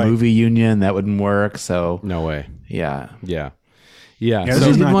the whole movie union. That wouldn't work. So no way. Yeah. Yeah. So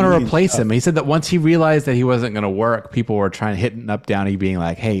he didn't want to replace him. He said that once he realized that he wasn't going to work, people were hitting up Downey, being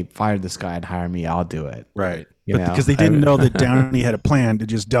like, "Hey, fire this guy and hire me. I'll do it." Right. Because they didn't know that Downey had a plan to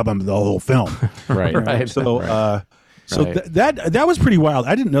just dub him the whole film. Right. So. So that was pretty wild.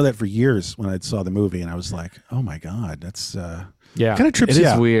 I didn't know that for years when I saw the movie, and I was like, "Oh my God, that's kind of trips you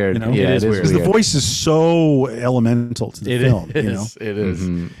out." It is weird. It is weird because the voice is so elemental to the film. It is.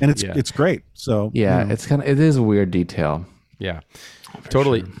 Mm-hmm. And it's great. So it is a weird detail. Yeah,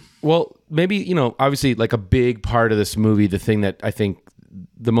 totally. Sure. Well, maybe obviously, like a big part of this movie, the thing that I think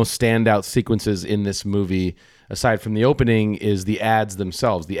the most standout sequences in this movie, aside from the opening, is the ads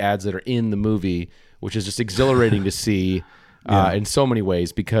themselves. The ads that are in the movie, which is just exhilarating to see. in so many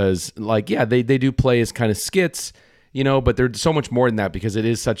ways because, like, they do play as kind of skits, you know, but they're so much more than that because it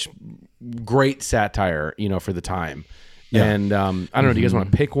is such great satire, you know, for the time. Yeah. And I don't know, do you guys want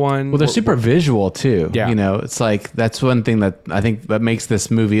to pick one? Well, they're super visual too. Yeah. You know, it's like that's one thing that I think that makes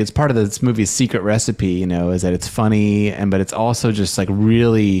this movie, it's part of this movie's secret recipe, you know, is that it's funny but it's also just like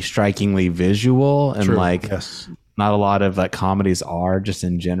really strikingly visual and not a lot of like comedies are just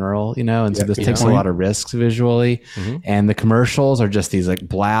in general, you know, and so this takes a lot of risks visually. And the commercials are just these like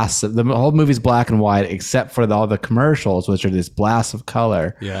blasts. The whole movie's black and white except for all the commercials, which are this blasts of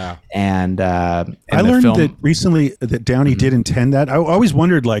color. Yeah. And I learned that recently that Downey did intend that. I always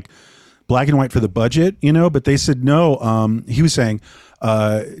wondered like black and white for the budget, you know, but they said no. He was saying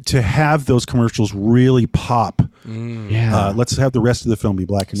to have those commercials really pop. Let's have the rest of the film be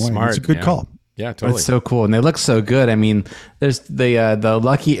black and white. Smart, it's a good call. Yeah, totally. It's so cool, and they look so good. I mean, there's the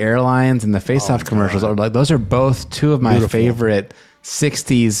Lucky Airlines and the Face Off commercials are like those are both two of my favorite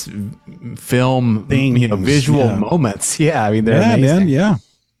 '60s film visual moments. Yeah, I mean they're amazing.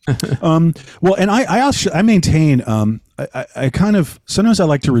 Well, and I maintain I kind of sometimes I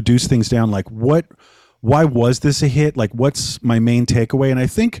like to reduce things down. Like why was this a hit? Like what's my main takeaway? And I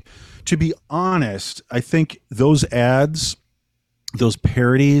think, to be honest, I think those ads, those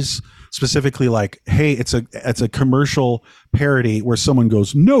parodies. Specifically, like, hey, it's a commercial parody where someone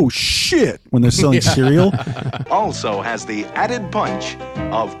goes, "No shit," when they're selling cereal. Also has the added punch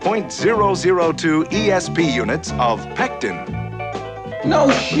of .002 ESP units of pectin. No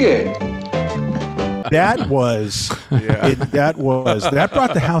shit. That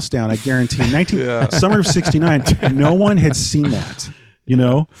brought the house down. I guarantee. Summer of '69. No one had seen that. You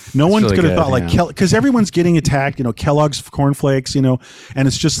know, no one's really going to thought like because everyone's getting attacked. You know, Kellogg's cornflakes. You know, and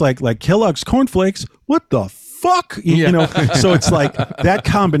it's just like Kellogg's cornflakes. What the fuck? You know, so it's like that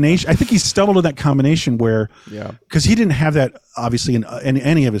combination. I think he stumbled on that combination where, because he didn't have that obviously in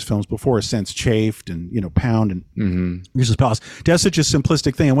any of his films before, since Chafed and Pound and Reese's Palace. To have such a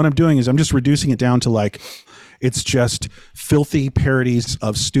simplistic thing, and what I'm doing is I'm just reducing it down to like it's just filthy parodies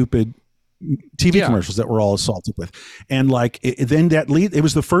of stupid TV commercials that we're all assaulted with, and like it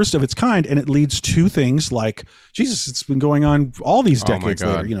was the first of its kind, and it leads to things like Jesus. It's been going on all these decades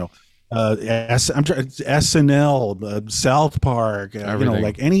later. You know, SNL, South Park, you know,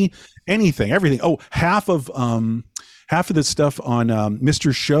 like anything, everything. Oh, half of the stuff on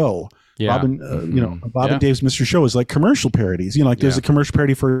Mr. Show. Bob and Dave's Mr. Show is like commercial parodies. You know, like there's a commercial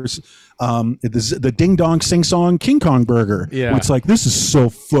parody for the Ding Dong Sing Song King Kong burger. Yeah, it's like this is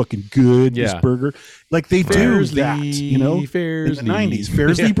so fucking good. This burger, like they do that. You know, in the '90s,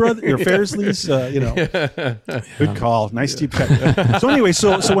 Fairsley brother or Fairsley's. You know, good call, nice deep cut. So anyway,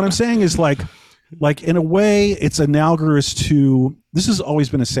 so what I'm saying is like in a way, it's analogous to. This has always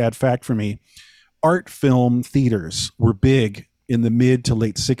been a sad fact for me. Art film theaters were big in the mid to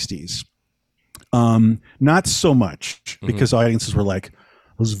late '60s. Not so much because audiences were like, it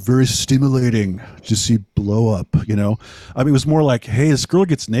was very stimulating to see blow up, you know. I mean, it was more like, hey, this girl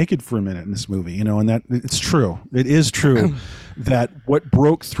gets naked for a minute in this movie, you know, and that it's true. It is true that what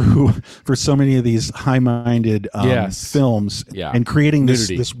broke through for so many of these high-minded films and creating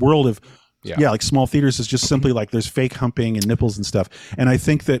this world of like small theaters is just simply like there's fake humping and nipples and stuff. And I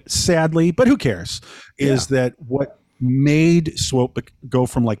think that sadly, but who cares, is that what made SWOPE go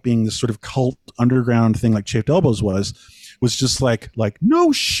from like being this sort of cult underground thing like Chafed Elbows was just like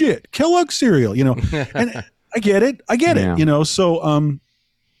no shit, Kellogg cereal, you know. And I get it, you know. So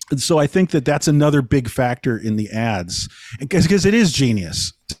I think that's another big factor in the ads, because it is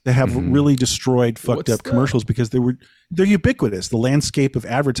genius to have really destroyed fucked up commercials because they're ubiquitous, the landscape of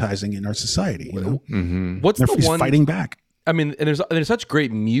advertising in our society, you know. What's the one fighting back? I mean, and there's such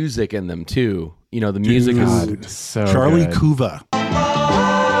great music in them too. You know, the music is so Charlie good. Kuva.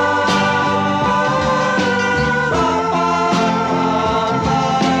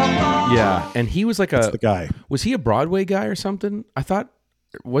 Yeah, and he was like That's the guy. Was he a Broadway guy or something? I thought,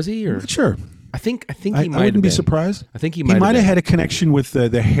 was he or sure? I think he might. I wouldn't be surprised. I think he might have had a connection with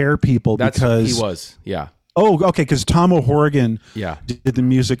the hair people. Because he was. Yeah. Oh, okay. Because Tom O'Horrigan did the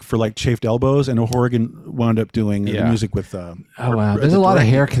music for like Chafed Elbows, and O'Horrigan wound up doing the music with. Oh wow, there's a lot of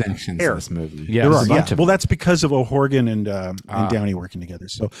hair connections in this movie. Yeah, there are. Yeah. Well, that's because of O'Horrigan and Downey working together.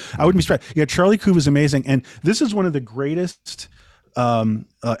 So I wouldn't be surprised. Yeah, Charlie Kuva is amazing, and this is one of the greatest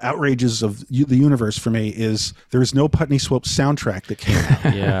outrages of the universe for me. Is there is no Putney Swope soundtrack that came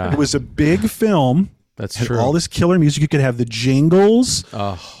out? Yeah, it was a big film. That's had true. All this killer music. You could have the jingles.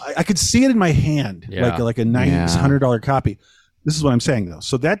 I could see it in my hand, like a nice $100 copy. This is what I'm saying, though.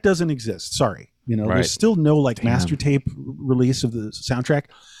 So that doesn't exist. Sorry, you know, there's still no like master tape release of the soundtrack.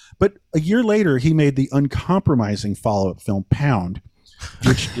 But a year later, he made the uncompromising follow-up film Pound,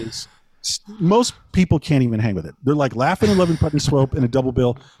 which is most people can't even hang with it. They're like laughing and loving Putney Swope in a double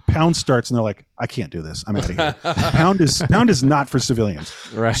bill. Pound starts and they're like, I can't do this. I'm out of here. Pound is not for civilians.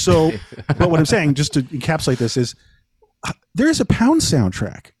 Right. So, but what I'm saying, just to encapsulate this, is there's a Pound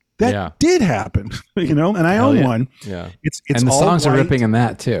soundtrack that did happen, and I own one. Yeah. It's and the songs are ripping in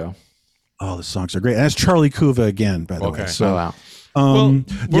that too. Oh, the songs are great. And that's Charlie Kuva again, by the way. So, wow.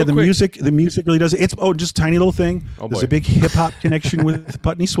 The music really does it. It's just a tiny little thing. There's a big hip hop connection with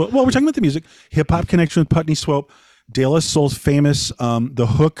Putney Swope. Well, we're talking about the music. Hip hop connection with Putney Swope. De La Soul's famous the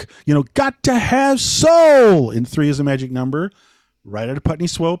hook, got to have soul in 3 is a magic number, right out of Putney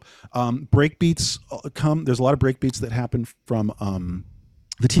Swope. Breakbeats come. There's a lot of breakbeats that happen from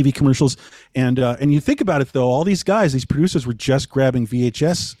the TV commercials, and you think about it though, all these guys, these producers were just grabbing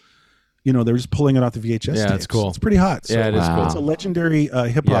VHS. They were just pulling it off the VHS. Yeah, tapes. it's cool. It's pretty hot. So it is cool. It's a legendary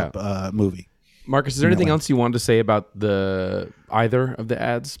hip hop movie. Marcus, is there anything else you wanted to say about either of the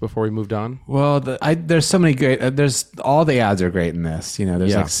ads before we moved on? Well, there's so many great. All the ads are great in this.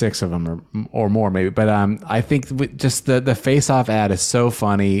 There's like 6 of them or more maybe. But I think just the Face Off ad is so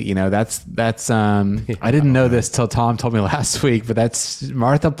funny. That's I didn't know this till Tom told me last week, but that's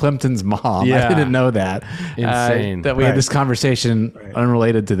Martha Plimpton's mom. Yeah. I didn't know that. Insane. That we had this conversation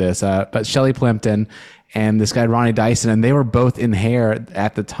unrelated to this. But Shelley Plimpton and this guy Ronnie Dyson, and they were both in Hair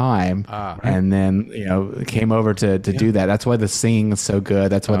at the time, and then came over to do that. That's why the singing is so good.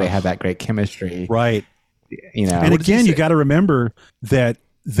 That's why they have that great chemistry, right? And again, you got to remember that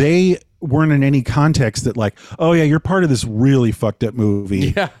they weren't in any context that like, oh yeah, you're part of this really fucked up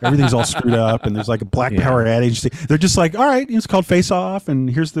movie. Yeah. Everything's all screwed up, and there's like a Black Power ad agency. They're just like, all right, it's called Face Off, and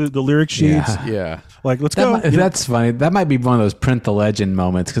here's the lyric sheets. Yeah. Like, let's go. That's funny. That might be one of those print the legend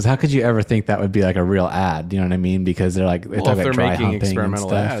moments, because how could you ever think that would be like a real ad? You know what I mean? Because they're like, if they're making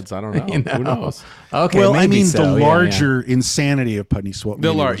experimental ads, I don't know. Who knows? Okay. Well, I mean, the larger insanity of Putney Swope.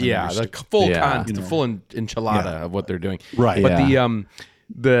 The full enchilada of what they're doing. Right. But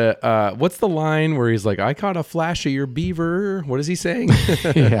the what's the line where he's like, I caught a flash of your beaver? What is he saying?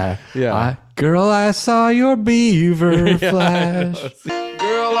 Girl, I saw your beaver flash.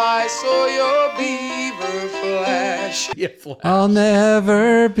 Girl, I saw your beaver flash. Flash. I'll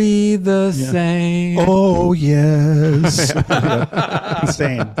never be the same. Oh yes.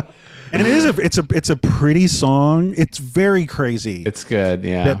 Insane. And it's a pretty song. It's very crazy. It's good,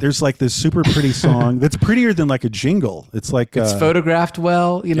 yeah. That there's like this super pretty song that's prettier than like a jingle. It's like it's photographed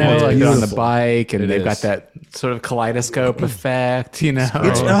well, like they're on the bike, and they've got that sort of kaleidoscope effect,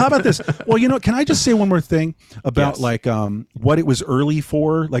 How about this? Well, can I just say one more thing about what it was early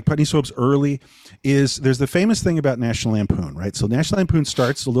for? Like Putney Swope's early is there's the famous thing about National Lampoon, right? So National Lampoon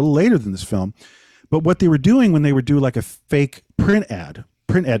starts a little later than this film, but what they were doing when they would do like a fake print ad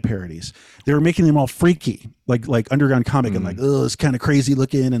parodies, they were making them all freaky, like Underground Comic, and like, oh, it's kind of crazy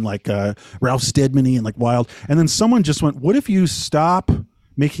looking, and like Ralph Steadman-y and like wild. And then someone just went, what if you stop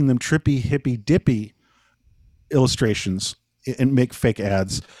making them trippy, hippy, dippy illustrations and make fake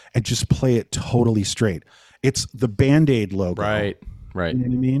ads and just play it totally straight? It's the Band-Aid logo. Right. You know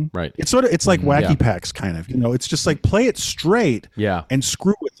what I mean? Right. It's like Wacky Packs kind of, it's just like play it straight and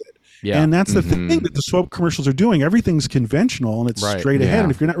screw with it. Yeah. And that's the thing that the Swope commercials are doing. Everything's conventional and it's straight ahead.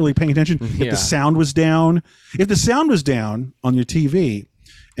 And if you're not really paying attention, if the sound was down on your TV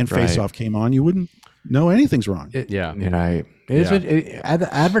and Face Off came on, you wouldn't know anything's wrong. Right.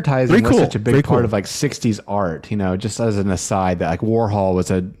 Advertising was such a big part of like 60s art, just as an aside, that like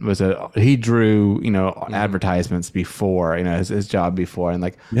Warhol he drew, advertisements before, his job before. And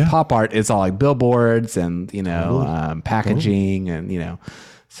like pop art is all like billboards and, packaging and,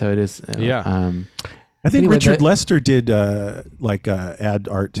 so it is. I think Richard Lester did ad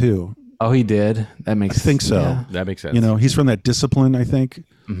art too. Oh, he did. I think so. Yeah. That makes sense. He's from that Discipline, I think.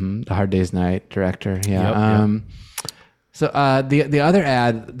 The Hard Day's Night director. Yeah. So the other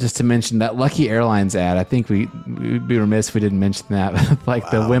ad, just to mention, that Lucky Airlines ad, I think we'd be remiss if we didn't mention that.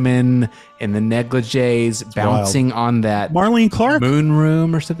 The women in the negligees bouncing on that Marlene Clark moon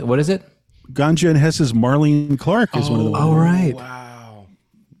room or something. What is it? Ganja and Hess's Marlene Clark is one of the ones. Oh, right.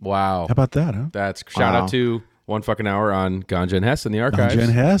 Wow. How about that, huh? That's shout out to One Fucking Hour on Ganja and Hess in the archives. Ganja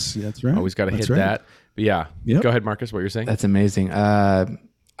and Hess, that's right. Always got to hit that. But go ahead, Marcus, what you're saying. That's amazing. I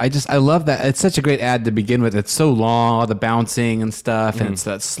love that. It's such a great ad to begin with. It's so long, all the bouncing and stuff, and it's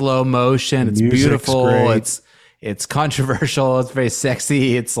that slow motion. It's beautiful. It's controversial. It's very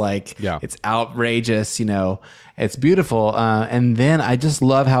sexy. It's like, it's outrageous, it's beautiful. And then I just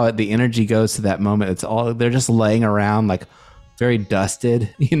love how the energy goes to that moment. They're just laying around like very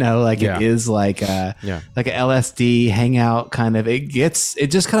dusted, you know, like it is like a LSD hangout kind of.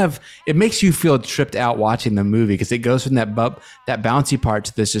 It makes you feel tripped out watching the movie because it goes from that bouncy part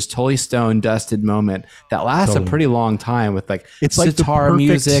to this just totally stone dusted moment that lasts a pretty long time with like it's sitar like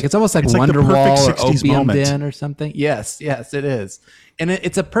music. It's almost like Wonderwall or Opium moment. Den or something. Yes, it is, and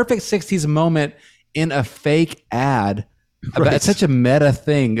it's a perfect 60s moment in a fake ad. About, it's such a meta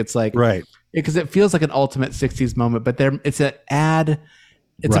thing. It's like because it feels like an ultimate 60s moment, but it's an ad.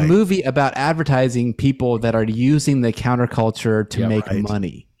 It's a movie about advertising people that are using the counterculture to make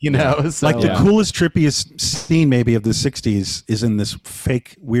money. You know, so, like the coolest, trippiest scene maybe of the 60s is in this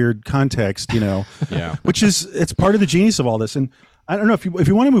fake, weird context. You know, which is it's part of the genius of all this. And I don't know if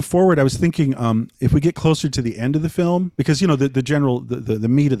you want to move forward. I was thinking if we get closer to the end of the film, because you know the general the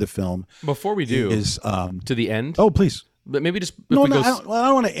meat of the film. Before we do is to the end. Oh, please. But maybe just I don't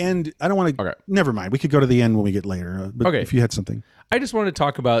want to end. I don't want to. Okay. Never mind. We could go to the end when we get later. But if you had something, I just wanted to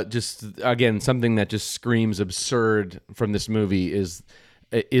talk about just again something that just screams absurd from this movie is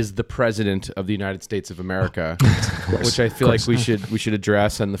the president of the United States of America, which I feel like we should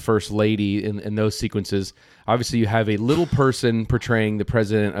address, and the first lady in those sequences. Obviously, you have a little person portraying the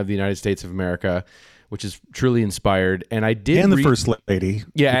president of the United States of America, which is truly inspired. And I did the first lady.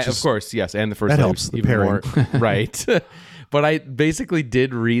 Yeah, of course. Yes. And the first lady. That helps the pairing. Right. But I basically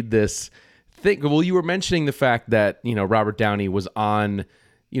did read this thing. Well, you were mentioning the fact that, you know, Robert Downey was on,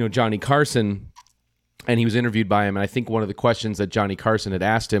 you know, Johnny Carson and he was interviewed by him. And I think one of the questions that Johnny Carson had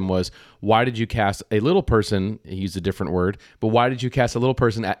asked him was, why did you cast a little person? He used a different word, but why did you cast a little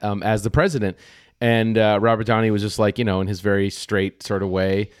person as the president? And Robert Downey was just like, you know, in his very straight sort of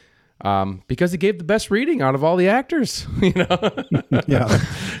way, because he gave the best reading out of all the actors, you know.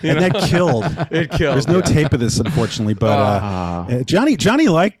 That killed. It killed. There's no tape of this, unfortunately, but Johnny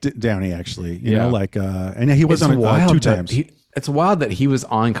liked Downey actually. You know, like, and he was on it 2 times. It's wild that he was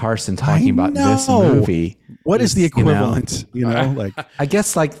on Carson talking about this movie. What is the equivalent? You know, like I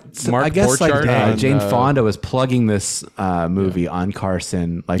guess like Jane Fonda was plugging this movie on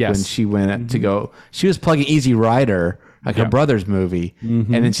Carson, like when she went to go. She was plugging Easy Rider. Like her brother's movie.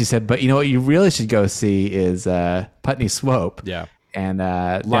 And then she said, but you know what you really should go see is Putney Swope. Yeah. And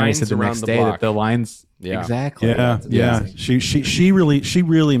Lines said the around next the day block. that the lines exactly. Yeah. She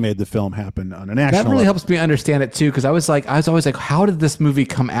really made the film happen on a national That really level. helps me understand it too, because I was always like, how did this movie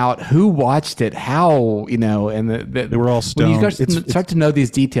come out? Who watched it? How, you know, and they were all stoned. When you start to know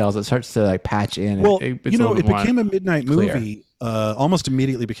these details, it starts to like patch in. Well, it became a midnight movie. Almost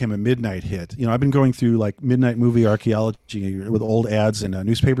immediately became a midnight hit. You know, I've been going through like midnight movie archaeology with old ads in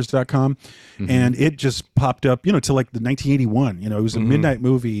newspapers.com, and it just popped up, you know, to like the 1981. You know, it was a midnight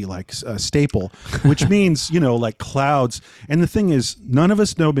movie like staple, which means, you know, like clouds. And the thing is, none of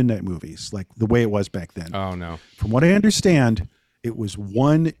us know midnight movies like the way it was back then. Oh, no. From what I understand, it was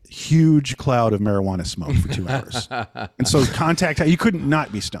one huge cloud of marijuana smoke for 2 hours. And so you couldn't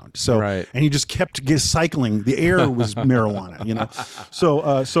not be stoned. So, and you just kept cycling. The air was marijuana, you know?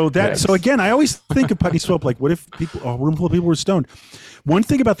 So again, I always think of Putney Swope, like what if a room full of people were stoned? One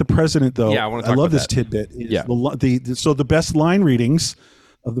thing about the president though, I love this tidbit. Is the best line readings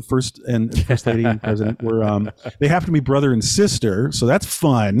of the first lady and president were they have to be brother and sister. So that's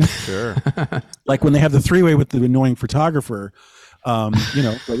fun. Sure. Like when they have the 3-way with the annoying photographer, you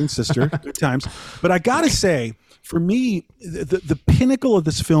know, brother and sister, good times. But I gotta say, for me, the pinnacle of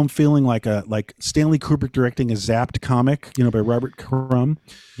this film feeling like Stanley Kubrick directing a Zapped comic, you know, by Robert Crumb,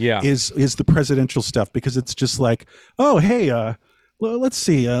 is the presidential stuff, because it's just like, oh hey, let's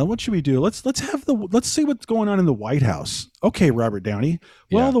see, what should we do? Let's see what's going on in the White House. Okay, Robert Downey.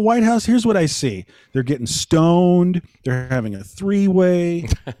 Well, the White House, here's what I see. They're getting stoned. They're having a 3-way.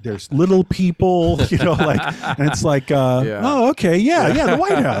 There's little people, you know, like, and it's like, oh, okay, the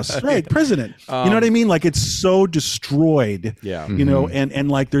White House, right? President. You know what I mean? Like, it's so destroyed. Yeah. You know, and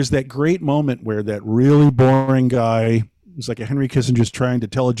like, there's that great moment where that really boring guy who's like a Henry Kissinger's trying to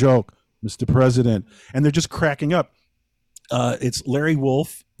tell a joke, Mr. President, and they're just cracking up. It's Larry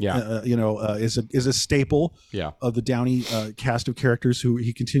Wolf, you know, is a staple of the Downey cast of characters who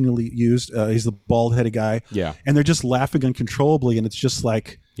he continually used. He's the bald-headed guy. Yeah. And they're just laughing uncontrollably, and it's just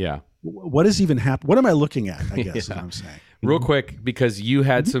like, what is even happening? What am I looking at, I guess is what I'm saying. Real quick, because you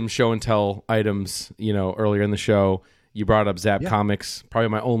had some show and tell items, you know, earlier in the show. You brought up Zap Comics, probably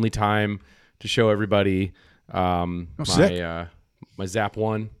my only time to show everybody my Zap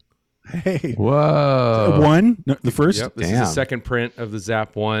 1. Hey. Whoa. One? No, the first? Yep, this is the second print of the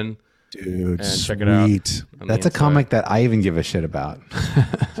Zap 1. Dude, and check it out. That's a comic that I even give a shit about.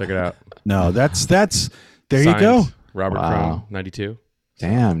 Check it out. No, that's there. Signed, you go. Robert Crumb, 92.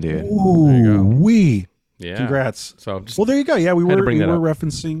 Damn, dude. Ooh, there you go. Yeah. Congrats. So just well, there you go. Yeah, we were up.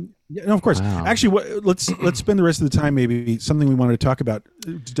 referencing. Yeah, no, of course. Wow. Actually, let's spend the rest of the time maybe something we wanted to talk about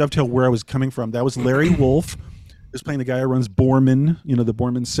to dovetail where I was coming from. That was Larry Wolf, who's playing the guy who runs Borman. The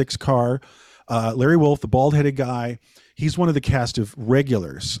Borman 6 car. Larry Wolf, the bald-headed guy. He's one of the cast of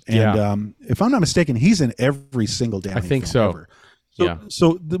regulars, and if I'm not mistaken, he's in every single Downey I think film so. ever.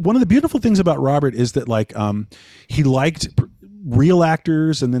 So one of the beautiful things about Robert is that he liked real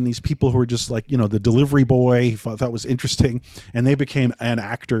actors, and then these people who were just the delivery boy he thought was interesting, and they became an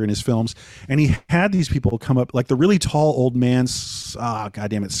actor in his films. And he had these people come up, like the really tall old man,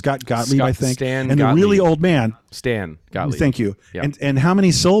 goddamn it, Scott Gottlieb, I think, Stan and Gottlieb. the really old man, Stan Gottlieb. Thank you. Yep. And how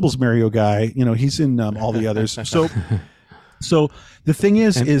many syllables Mario guy? He's in all the others. So the thing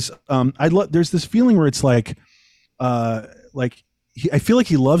is there's this feeling where it's I feel like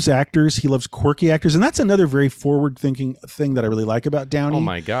he loves actors. He loves quirky actors, and that's another very forward-thinking thing that I really like about Downey. Oh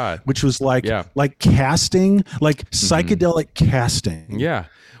my God! Which was like casting, like psychedelic casting. Yeah.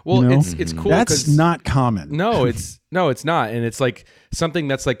 Well, it's cool. That's not common. No, it's not, and it's like something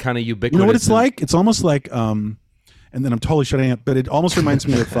that's like kind of ubiquitous. You know what it's like? It's almost like and then I'm totally shutting up, but it almost reminds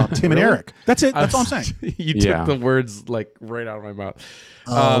me of Tim and Eric. That's it. That's all I'm saying. You took the words like right out of my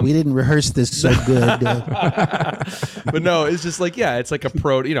mouth. We didn't rehearse this so good. But no, it's just like, it's like a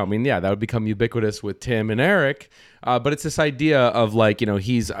pro, that would become ubiquitous with Tim and Eric. But it's this idea of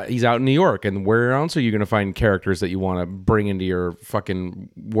he's out in New York, and where else are you going to find characters that you want to bring into your fucking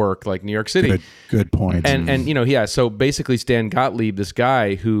work, like New York City? Good point. And so basically Stan Gottlieb, this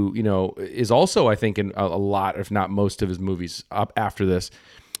guy who, is also, I think, in a lot, if not most of his movies up after this,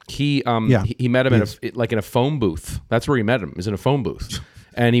 he met him in a phone booth. That's where he met him, is in a phone booth.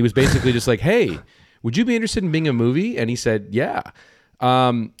 And he was basically just like, hey, would you be interested in being a movie? And he said, yeah.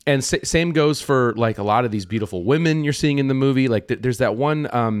 And same goes for like a lot of these beautiful women you're seeing in the movie. Like there's that one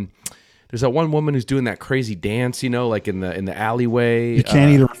woman who's doing that crazy dance, like in the alleyway. You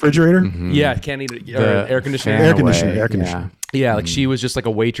can't eat a refrigerator? Mm-hmm. Yeah, can't eat air conditioner. Air conditioner. Yeah, like she was just like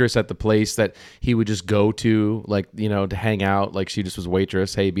a waitress at the place that he would just go to, to hang out. Like she just was a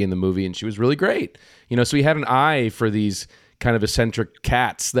waitress. Hey, be in the movie, and she was really great. So he had an eye for these kind of eccentric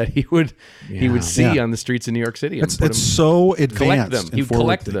cats that he would see on the streets of New York City. It's so advanced. Collect them. He'd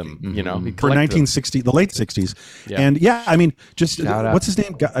collect them. Mm-hmm. For 1960, the late 60s. Yeah. And I mean, just what's his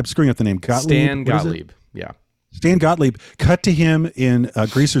name? I'm screwing up the name. Gottlieb. Stan Gottlieb. Yeah. Stan Gottlieb. Cut to him in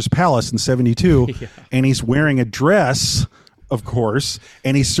Greaser's Palace in '72, and he's wearing a dress, of course,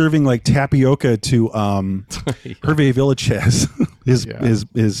 and he's serving like tapioca to Hervé Villachez,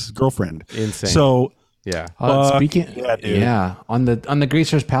 his girlfriend. Insane. So. Yeah. On the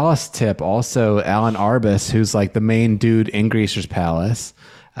Greaser's Palace tip, also Alan Arbus, who's like the main dude in Greaser's Palace,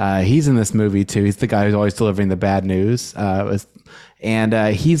 he's in this movie too. He's the guy who's always delivering the bad news.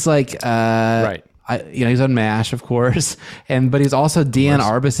 He's like right. He's on MASH, of course, but he's also Deanne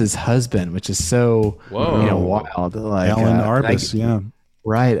Arbus's husband, which is so wild. Like Alan Arbus,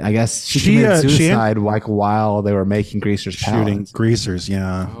 right. I guess she committed suicide while they were making Greaser's Palace. Shooting Greasers,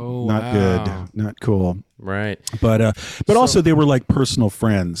 not good, not cool. Right. But also they were like personal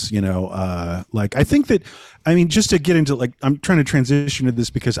friends, I think that, just to get into I'm trying to transition to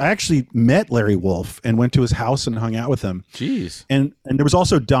this because I actually met Larry Wolf and went to his house and hung out with him. Jeez. And there was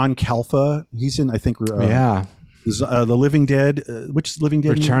also Don Calfa. He's in, I think, The Living Dead. Which Living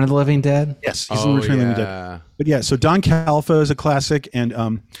Dead? Return of the Living Dead? Yes, he's in Return of the Living Dead. But so Don Calfa is a classic.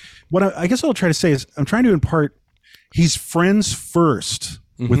 And what I guess what I'll try to say is I'm trying to impart, he's friends first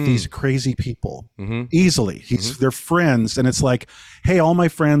with these crazy people. Easily. They're friends. And it's like, hey, all my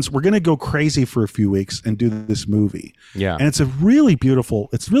friends, we're going to go crazy for a few weeks and do this movie. Yeah. And it's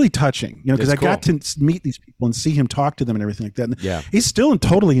it's really touching, because I got to meet these people and see him talk to them and everything like that. And he's still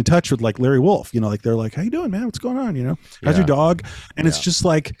totally in touch with like Larry Wolf, they're like, how you doing, man? What's going on? How's your dog? And it's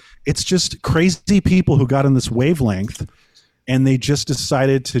just crazy people who got on this wavelength and they just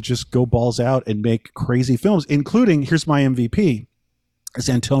decided to just go balls out and make crazy films, including, here's my MVP, is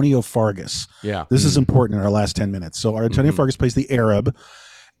Antonio Fargas. Yeah. This is important in our last 10 minutes. So our Antonio Fargas plays the Arab,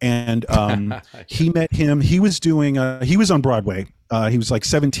 and he met him. He was doing, he was on Broadway. He was like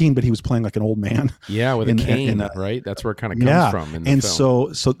 17, but he was playing like an old man. Yeah, with a cane, right? That's where it kind of comes from in the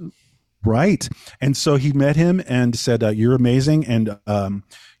film. So right. And so he met him and said, you're amazing. And,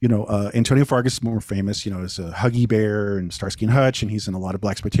 Antonio Fargas is more famous, as a Huggy Bear and Starsky and Hutch, and he's in a lot of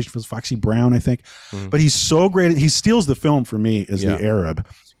blaxploitation films, Foxy Brown, I think. But he's so great. He steals the film for me as the Arab,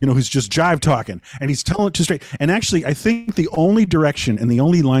 who's just jive talking, and he's telling it just straight. And actually, I think the only direction and the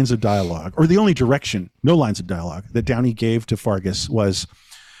only lines of dialogue, or the only direction, no lines of dialogue, that Downey gave to Fargas was,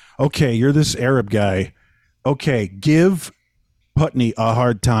 okay, you're this Arab guy. Okay, give Putney a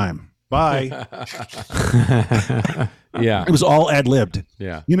hard time. Bye. Yeah. It was all ad-libbed.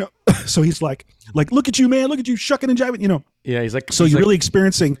 Yeah. You know, so he's like, look at you, man. Look at you shucking and jiving, you know. Yeah, he's like. So he's you're like, really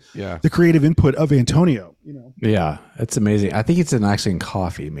experiencing the creative input of Antonio, you know. Yeah, it's amazing. I think it's actually in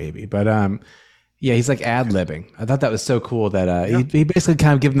Coffee, maybe. But yeah, he's like ad-libbing. I thought that was so cool that he basically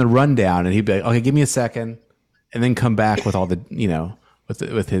kind of give him the rundown, and he'd be like, okay, give me a second, and then come back with all the, you know,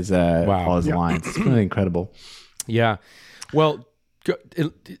 with his all his lines. It's really incredible. Yeah. Well,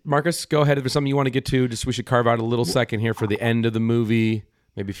 Marcus, go ahead. If there's something you want to get to, just we should carve out a little second here for the end of the movie.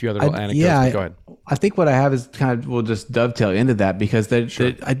 Maybe a few other little anecdotes. Yeah, go ahead. I think what I have is kind of we'll just dovetail into that because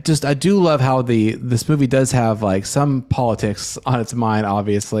I do love how this movie does have like some politics on its mind,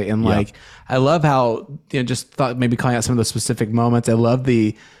 obviously, and like I love how, you know, just thought maybe calling out some of the specific moments. I love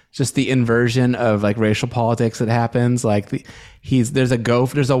the inversion of like racial politics that happens. Like there's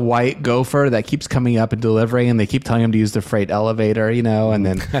a white gopher that keeps coming up and delivering, and they keep telling him to use the freight elevator, you know, and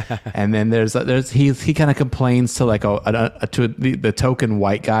then he kind of complains to like to the token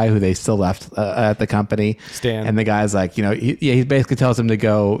white guy who they still left at the company, Stan, and the guy's like, you know, he basically tells him to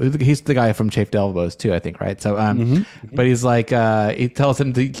go. He's the guy from Chafed Elbows too, I think, right? So but he's like he tells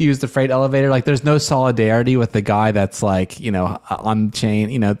him to use the freight elevator. Like there's no solidarity with the guy that's like, you know, on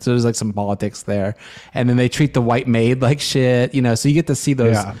chain, you know. So there's like some politics there, and then they treat the white maid like shit, you know. So you get to see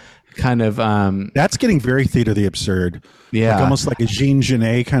those kind of that's getting very theater of the absurd, like almost like a Jean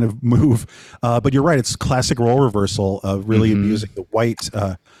Genet kind of move. But you're right, it's classic role reversal of really abusing the white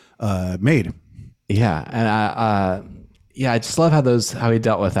maid. Yeah, and I just love how he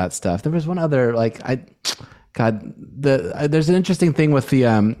dealt with that stuff. There was one other there's an interesting thing with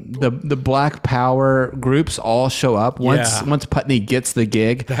the Black Power groups all show up once Putney gets the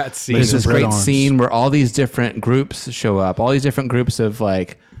gig. That scene, there's this great scene where all these different groups show up, all these different groups of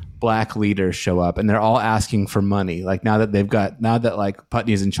like black leaders show up, and they're all asking for money. Like now that like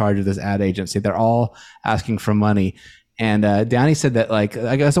Putney's in charge of this ad agency, they're all asking for money. And Downey said that, like,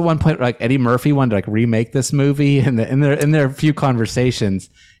 I guess at one point, like Eddie Murphy wanted to like remake this movie, and in their few conversations,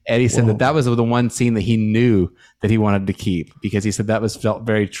 Eddie said that was the one scene that he knew that he wanted to keep because he said that felt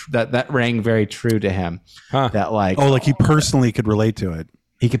very that rang very true to him. That like he personally could relate to it.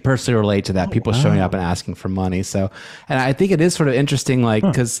 He could personally relate to that. People showing up and asking for money. So, and I think it is sort of interesting, like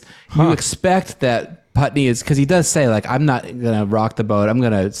because you expect that Putney is, because he does say like, I'm not gonna rock the boat, I'm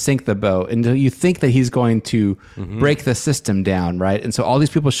gonna sink the boat, and you think that he's going to break the system down, right? And so all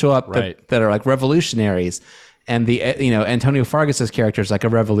these people show up that are like revolutionaries. And Antonio Fargas's character is like a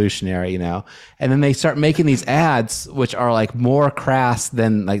revolutionary, you know, and then they start making these ads, which are like more crass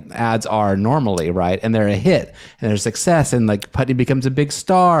than like ads are normally, right? And they're a hit and they're a success, and like Putney becomes a big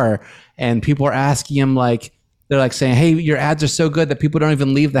star, and people are asking him like, they're like saying, hey, your ads are so good that people don't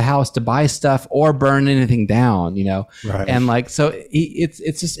even leave the house to buy stuff or burn anything down, you know? Right. And like, so it's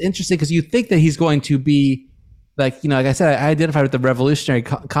just interesting because you think that he's going to be, like, you know, like I said, I identified with the revolutionary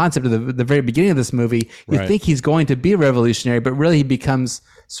concept of the very beginning of this movie. You think he's going to be revolutionary, but really he becomes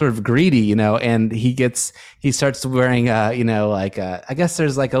sort of greedy, you know, and he starts wearing, you know, like, I guess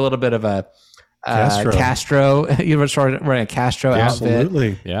there's like a little bit of a Castro, you know, wearing a Castro outfit.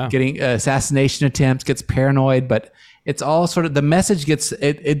 Absolutely. Yeah. Getting assassination attempts, gets paranoid, but it's all sort of, the message gets,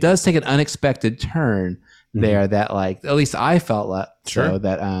 it does take an unexpected turn there that like, at least I felt like, so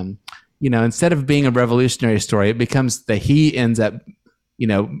that, you know, instead of being a revolutionary story, it becomes that he ends up, you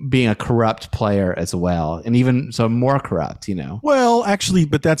know, being a corrupt player as well. And even so more corrupt, you know. Well, actually,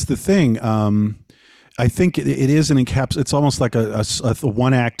 but that's the thing. I think it is an it's almost like a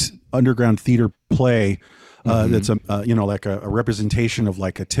one act underground theater play that's you know, like a representation of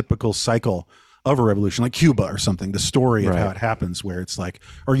like a typical cycle of a revolution, like Cuba or something, the story of how it happens, where it's like,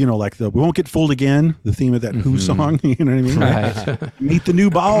 or, you know, like we won't get fooled again, the theme of that Who song, you know what I mean? Right. Meet the new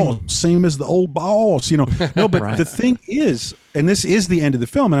boss, same as the old boss, you know. No, but the thing is, and this is the end of the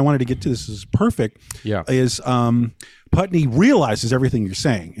film, and I wanted to get to this, is perfect, is Putney realizes everything you're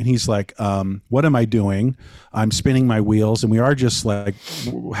saying, and he's like, what am I doing? I'm spinning my wheels, and we are just like,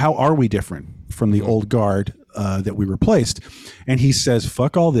 how are we different from the old guard that we replaced? And he says,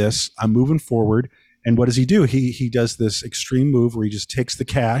 fuck all this, I'm moving forward. And what does he do? He does this extreme move where he just takes the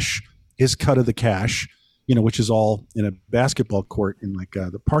cash, his cut of the cash, you know, which is all in a basketball court in like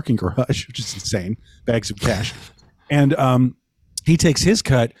the parking garage, which is insane, bags of cash. And he takes his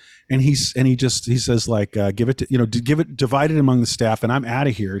cut, and he says like, give it to, you know, divide it among the staff, and I'm out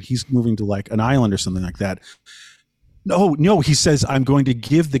of here. He's moving to like an island or something like that. No, he says, I'm going to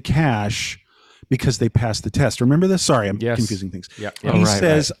give the cash because they passed the test. Remember this? Sorry, I'm confusing things. Yeah.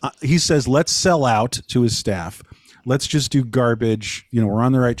 He says, let's sell out to his staff. Let's just do garbage. You know, we're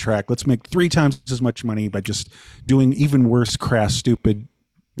on the right track. Let's make 3 times as much money by just doing even worse, crass, stupid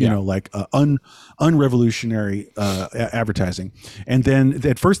you know, like unrevolutionary advertising. And then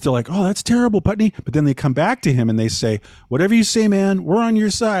at first they're like, oh, that's terrible, Putney. But then they come back to him and they say, whatever you say, man, we're on your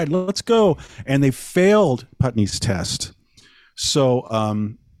side. Let's go. And they failed Putney's test.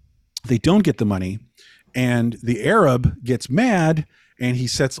 So they don't get the money. And the Arab gets mad and he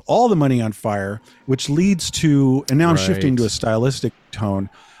sets all the money on fire, which leads to, and now I'm shifting to a stylistic tone.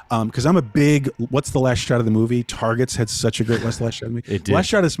 Because I'm a big, what's the last shot of the movie? Targets had such a great, what's the last shot of the movie? It did. The last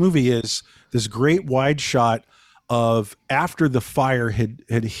shot of this movie is this great wide shot of after the fire had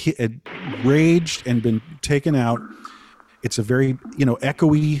raged and been taken out. It's a very, you know,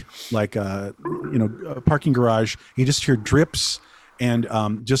 echoey, like, you know, a parking garage. You just hear drips and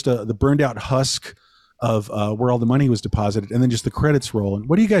just the burned out husk of where all the money was deposited, and then just the credits roll. And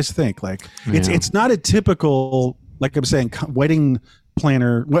what do you guys think? Like, it's not a typical, like I'm saying, wedding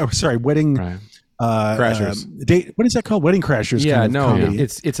planner, wedding crashers. Date, what is that called? Wedding crashers. Yeah, kind of comedy.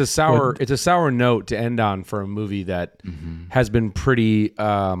 it's a sour note to end on for a movie that has been pretty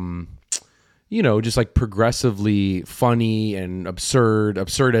you know, just like progressively funny and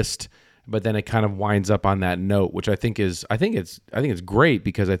absurdist, but then it kind of winds up on that note, which I think it's great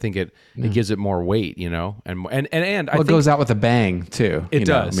because I think it gives it more weight, you know, and I think it goes out with a bang too. It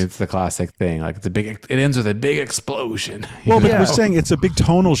does. I mean, it's the classic thing. Like it ends with a big explosion. Well, but we're saying it's a big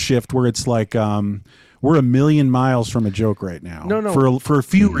tonal shift where it's like we're a million miles from a joke right now. No. For a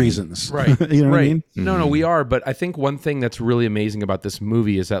few reasons. Right. You know what I mean? No, we are. But I think one thing that's really amazing about this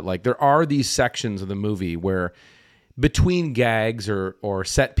movie is that like there are these sections of the movie where between gags or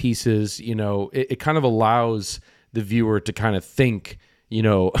set pieces, you know, it kind of allows the viewer to kind of think, you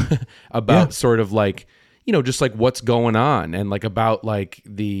know, about sort of like, you know, just like what's going on and like about like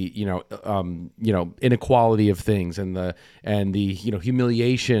the, you know, inequality of things and the, you know,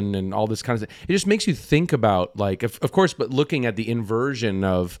 humiliation and all this kind of stuff. It just makes you think about like, of course, but looking at the inversion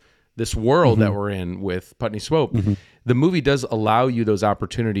of this world that we're in with Putney Swope, the movie does allow you those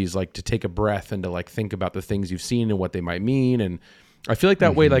opportunities, like to take a breath and to like think about the things you've seen and what they might mean. And I feel like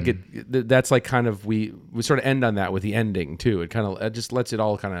that way, like that's like kind of, we sort of end on that with the ending too. It kind of just lets it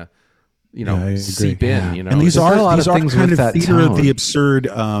all kind of, you know, seep in, you know. And these are kind of theater tone. of the absurd,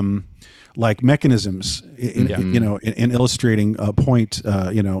 like mechanisms, you know, in illustrating a point,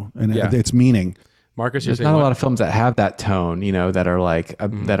 you know, and its meaning. Marcus, there's not a lot of films that have that tone, you know, that are like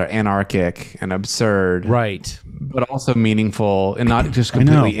that are anarchic and absurd, right? But also meaningful and not just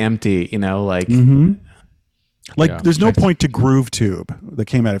completely empty, you know, like. There's no point to Groove Tube that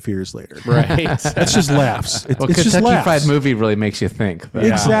came out a few years later. Right. That's just laughs. It's Kentucky just laughs. Fried Movie really makes you think.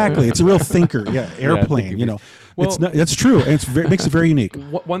 Exactly. It's a real thinker. Yeah. Airplane, you know. Well, that's true. And it makes it very unique.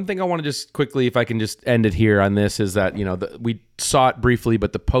 One thing I want to just quickly, if I can just end it here on this, is that, you know, we saw it briefly,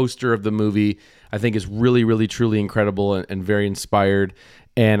 but the poster of the movie, I think, is really, really, truly incredible and very inspired.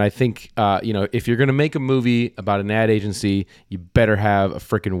 And I think, you know, if you're going to make a movie about an ad agency, you better have a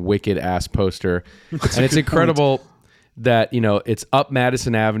freaking wicked ass poster. And it's incredible that, you know, it's up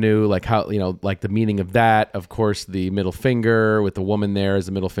Madison Avenue, like how, you know, like the meaning of that, of course, the middle finger with the woman there as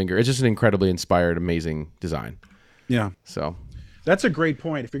the middle finger. It's just an incredibly inspired, amazing design. Yeah. So that's a great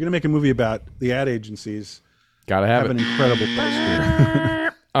point. If you're going to make a movie about the ad agencies, gotta have an incredible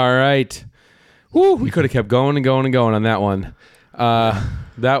poster. All right. Woo, we could have kept going and going and going on that one.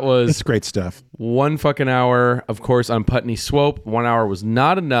 That was it's great stuff. 1 fucking hour, of course, on Putney Swope. 1 hour was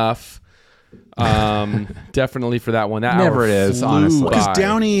not enough. Definitely for that one. That never hour is, flew honestly. Because by.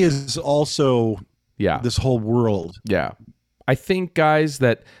 Downey is also this whole world. Yeah. I think, guys,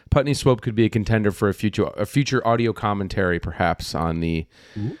 that Putney Swope could be a contender for a future audio commentary, perhaps, on the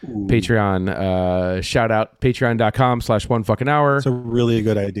Patreon. Shout out patreon.com/1fucking-hour. It's a really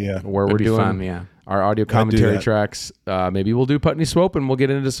good idea. Where we're doing our audio commentary tracks. Maybe we'll do Putney Swope and we'll get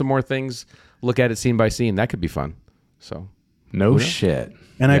into some more things. Look at it scene by scene. That could be fun. So no shit.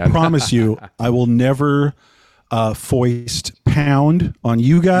 And I promise you, I will never foist pound on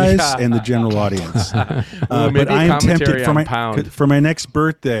you guys and the general audience. But I am tempted for my next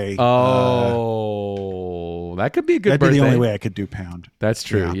birthday. That could be a good birthday. That'd be the only way I could do pound. That's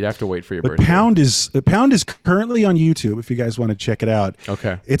true. Yeah. You'd have to wait for your but birthday. Pound is currently on YouTube if you guys want to check it out.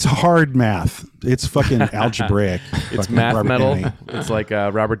 Okay. It's hard math. It's fucking algebraic. It's math metal. It's like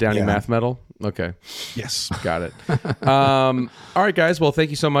Robert Downey math metal. Okay. Yes. Got it. All right, guys. Well, thank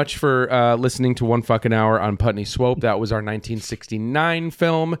you so much for listening to 1 fucking hour on Putney Swope. That was our 1969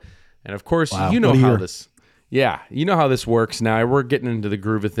 film. And of course, you know how this... Yeah, you know how this works now. We're getting into the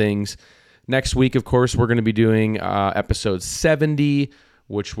groove of things. Next week, of course, we're going to be doing episode 70,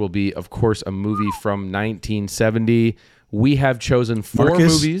 which will be, of course, a movie from 1970. We have chosen 4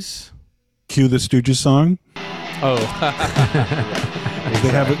 movies. Cue the Stooges song. Oh.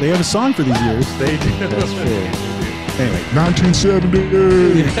 They have a song for these years. They do. That's true. Anyway,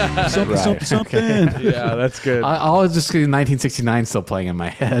 1970. Something, Right. something. Yeah, that's good. I was just 1969 still playing in my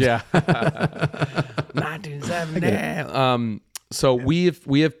head. Yeah. 1970. So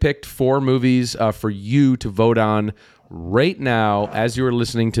we have picked 4 movies for you to vote on right now as you are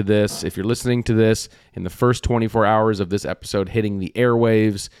listening to this. If you're listening to this in the first 24 hours of this episode hitting the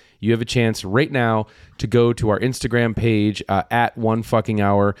airwaves, you have a chance right now to go to our Instagram page at One Fucking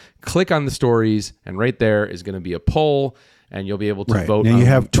Hour, click on the stories, and right there is going to be a poll, and you'll be able to vote. Now you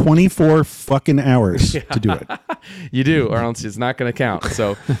have 24 fucking hours to do it. You do, or else it's not going to count.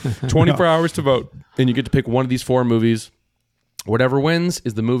 So 24 hours to vote, and you get to pick one of these 4 movies. Whatever wins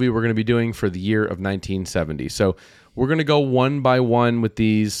is the movie we're going to be doing for the year of 1970. So we're going to go one by one with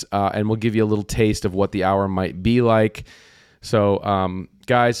these, and we'll give you a little taste of what the hour might be like. So,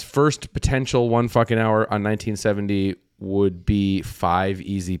 guys, first potential One Fucking Hour on 1970 would be 5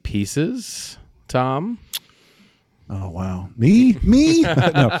 Easy Pieces. Tom? Oh, wow. Me?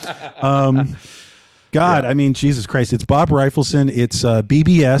 No. God, I mean, Jesus Christ. It's Bob Reiffelson. It's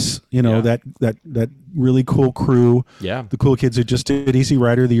BBS, that really cool crew. Yeah. The cool kids who just did Easy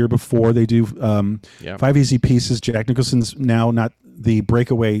Rider the year before. They do 5 Easy Pieces. Jack Nicholson's now not the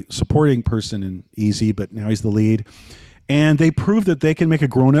breakaway supporting person in Easy, but now he's the lead. And they proved that they can make a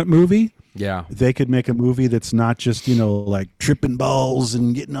grown-up movie. Yeah. They could make a movie that's not just, like tripping balls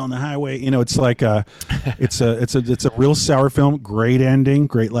and getting on the highway. It's like it's a real sour film. Great ending,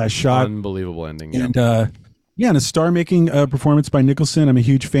 great last shot. Unbelievable ending. And and a star-making performance by Nicholson. I'm a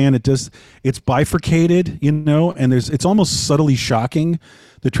huge fan. It's bifurcated, and it's almost subtly shocking,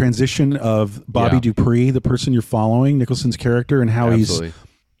 the transition of Bobby Dupree, the person you're following, Nicholson's character, and how he's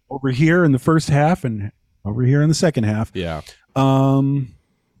over here in the first half and over here in the second half. Yeah. I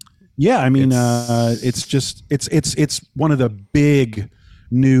mean, it's one of the big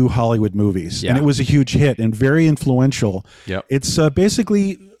new Hollywood movies, and it was a huge hit and very influential. Yep. It's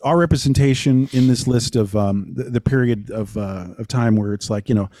basically our representation in this list of the period of time where it's like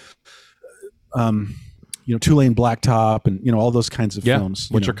Two-Lane Blacktop and all those kinds of films,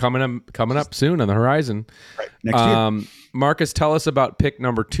 which are coming up soon on the horizon. Right. Next year. Marcus, tell us about pick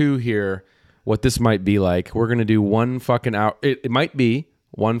number 2 here. What this might be like. We're gonna do One Fucking Hour. It might be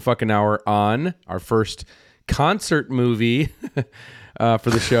One Fucking Hour on our first concert movie for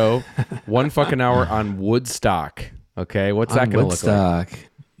the show. One Fucking Hour on Woodstock. Okay, what's that going to look like?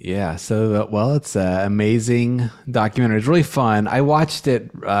 Yeah, so it's an amazing documentary. It's really fun. I watched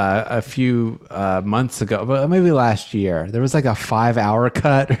it a few months ago, but maybe last year. There was like a 5-hour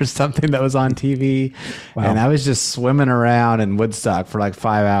cut or something that was on TV, and I was just swimming around in Woodstock for like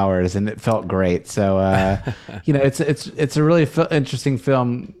 5 hours, and it felt great. So it's a really interesting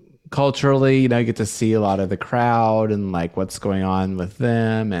film. Culturally, you get to see a lot of the crowd and like what's going on with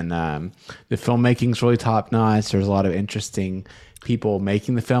them, and the filmmaking's really top notch. There's a lot of interesting people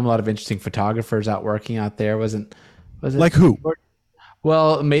making the film, a lot of interesting photographers out working out there. Was it like who?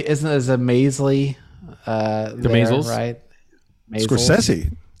 Well, isn't it a Maisley? The Maisels, right?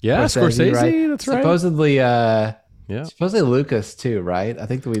 Scorsese. Yeah, Scorsese. Right? That's right. Supposedly Lucas too, right? I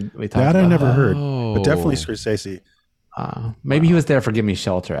think that we talked that about I never that. heard, but definitely Scorsese. Maybe he was there for Give Me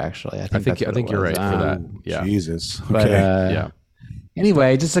Shelter. Actually, I think you're right for that. Yeah, Jesus. Okay. But,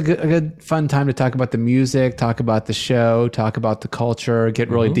 anyway, just a good fun time to talk about the music, talk about the show, talk about the culture, get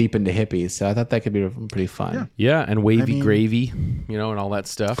really deep into hippies. So I thought that could be pretty fun. Yeah, and gravy, and all that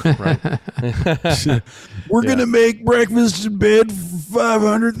stuff. Right. We're gonna make breakfast in bed for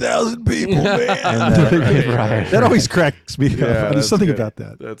 500,000 people, man. Right. That always cracks me up. There's something good. about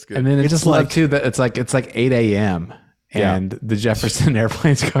that. That's good. And then it's just love too that it's like 8 a.m. and the Jefferson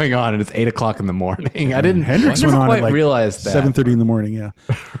airplane's going on, and it's 8 o'clock in the morning. I Hendrix never went on quite at like realized that 7:30 in the morning. Yeah,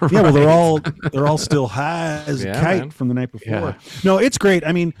 Right. Yeah. Well, they're all still high as a kite from the night before. Yeah. No, it's great.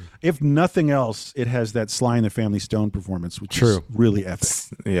 I mean, if nothing else, it has that Sly and the Family Stone performance, which is really epic.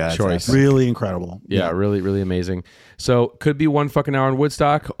 Yeah, choice, really incredible. Yeah, really, really amazing. So could be One Fucking Hour in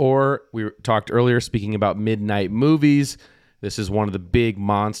Woodstock, or we talked earlier speaking about midnight movies. This is one of the big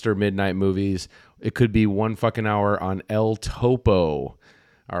monster midnight movies. It could be One Fucking Hour on El Topo.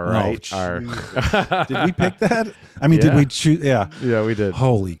 All right. Did we pick that? I mean, did we choose? Yeah. Yeah, we did.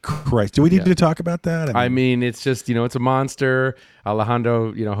 Holy Christ. Do we need to talk about that? I mean, it's just, it's a monster.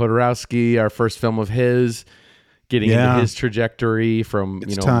 Alejandro, Jodorowsky, our first film of his, getting into his trajectory from,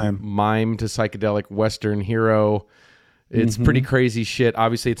 mime to psychedelic Western hero. It's pretty crazy shit.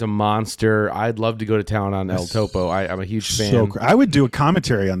 Obviously, it's a monster. I'd love to go to town on El Topo. I'm a huge fan. I would do a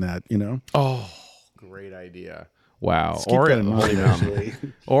commentary on that, Oh, great idea. Wow. Let's keep that in mind, actually.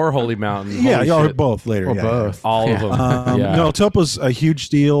 Or Holy Mountain. Yeah, Holy or shit. both later. Or yeah, both. All of them. No, El Topo's a huge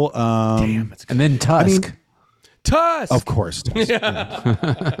deal. And then Tusk. Tusk. Of course. Tusk.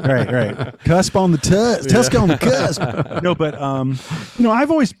 Yeah. Right. Cusp on the tusk. Tusk on the cusp. No, but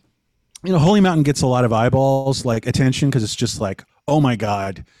I've always, Holy Mountain gets a lot of eyeballs, like attention, because it's just like, oh my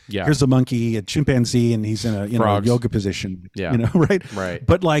God, here's a monkey, a chimpanzee, and he's in a yoga position. Right.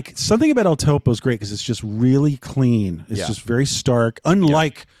 But like something about El Topo is great because it's just really clean. It's just very stark,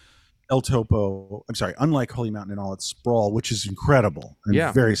 unlike unlike Holy Mountain and all its sprawl, which is incredible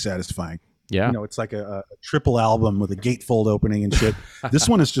and very satisfying. Yeah. It's like a triple album with a gatefold opening and shit. This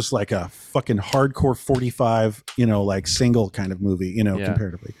one is just like a fucking hardcore 45, like single kind of movie,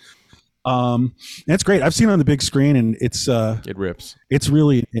 comparatively. That's great. I've seen it on the big screen, and it rips. It's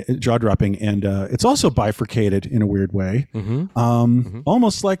really jaw-dropping, and it's also bifurcated in a weird way.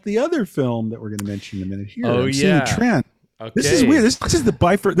 Almost like the other film that we're going to mention in a minute here. Oh, I'm seeing a trend. Okay. This is weird.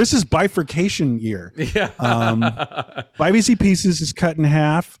 This is bifurcation year. Yeah. 5 Easy Pieces is cut in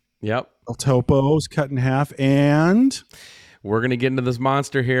half. Yep. El Topo is cut in half, and we're going to get into this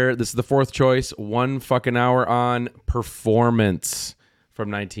monster here. This is the fourth choice. 1 fucking hour on Performance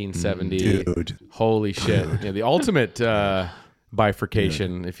from 1970. Dude. Holy shit. Yeah, the ultimate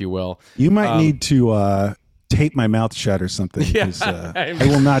bifurcation, if you will. You might need to tape my mouth shut or something. Yeah, I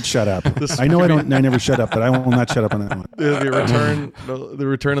will not shut up. I know I never shut up, but I will not shut up on that one. The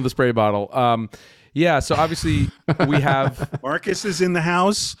return of the spray bottle. Yeah, so obviously we have Marcus is in the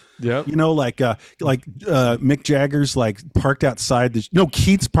house. Yep. Like Mick Jagger's parked outside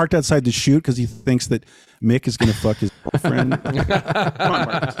Keith's parked outside the shoot because he thinks that Mick is going to fuck his girlfriend. Come on,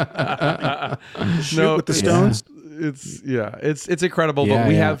 Marcus. Shoot with the Stones. It's incredible. But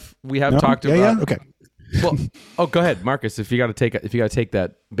we have talked about. Yeah. Okay. Well, go ahead, Marcus. If you got to take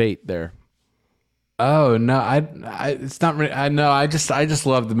that bait there. Oh no, it's not really. I know. I just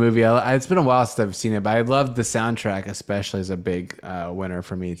love the movie. It's been a while since I've seen it, but I love the soundtrack, especially as a big winner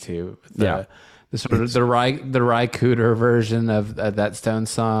for me too. The sort of the Ry Cooder version of that Stone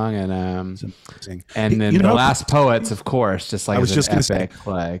song, and then the Last Poets, of course, just like I was just epic.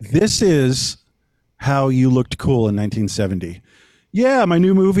 This is how you looked cool in 1970. Yeah, my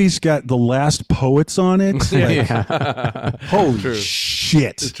new movie's got The Last Poets on it. Holy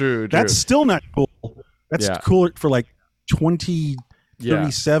shit. It's true. That's still not cool. That's cooler for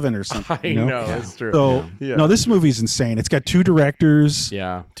 2037 or something. I know, that's true. So, no, this movie's insane. It's got 2 directors.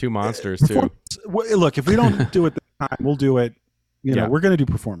 Yeah, 2 monsters, too. Look, if we don't do it this time, we'll do it. We're going to do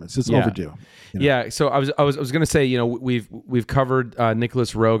Performance. It's overdue. Yeah, so I was going to say, we've covered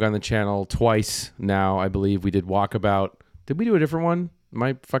Nicholas Roeg on the channel twice now, I believe. We did Walkabout. Did we do a different one?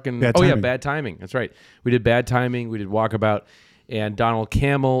 Bad Timing. That's right. We did Bad Timing. We did Walkabout. And Donald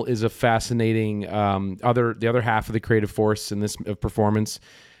Cammell is a fascinating the other half of the creative force in this Performance.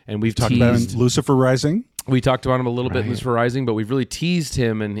 And we've talked about Lucifer Rising. We talked about him a little bit in Lucifer Rising, but we've really teased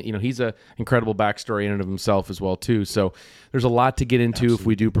him, and he's a incredible backstory in and of himself as well too. So there's a lot to get into if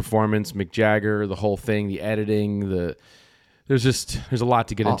we do Performance, Mick Jagger, the whole thing, the editing, there's a lot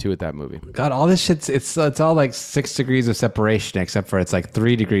to get into with that movie. God, all this shit's it's all like 6 degrees of separation, except for it's like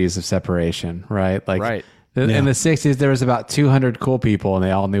 3 degrees of separation, right? In the 60s, there was about 200 cool people, and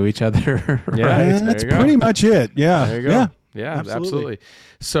they all knew each other. Yeah, that's pretty much it. Yeah, there you go. Yeah, absolutely.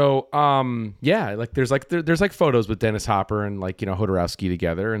 So, there's photos with Dennis Hopper and Hodorowski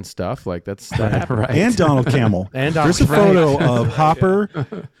together and stuff like that's right. And Donald Cammell. There's a photo of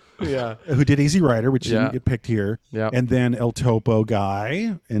Hopper. Who did Easy Rider, which didn't get picked here. And then El Topo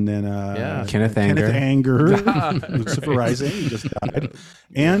guy, and then Kenneth Anger. Lucifer Rising, he just died.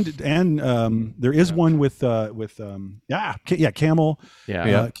 And there is one with Camel.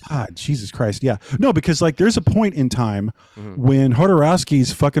 God, Jesus Christ. Yeah. No, because there's a point in time when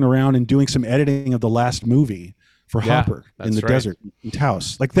Hodorowski's fucking around and doing some editing of the last movie for Hopper in the desert in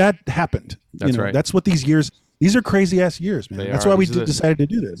Taos. That happened. That's right. That's what these are crazy ass years, man. That's why we decided to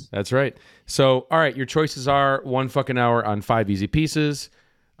do this. That's right. So, all right, your choices are 1 fucking hour on 5 Easy Pieces,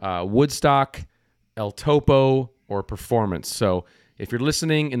 Woodstock, El Topo, or Performance. So, if you're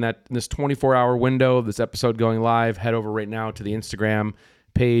listening in this 24-hour window of this episode going live, head over right now to the Instagram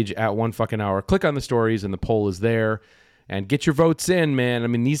page at 1 fucking hour. Click on the stories, and the poll is there. And get your votes in, man. I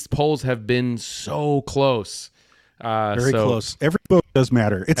mean, these polls have been so close. Very close. Every vote does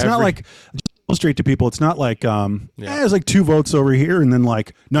matter. It's not like... Straight to people, it's not like there's 2 votes over here and then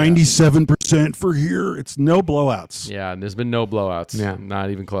 97% for here. It's no blowouts. Yeah, and there's been no blowouts. Yeah,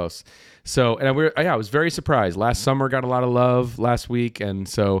 not even close. So, and I was very surprised. Last summer got a lot of love last week, and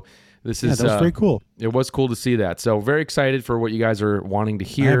so this is that was very cool. It was cool to see that. So very excited for what you guys are wanting to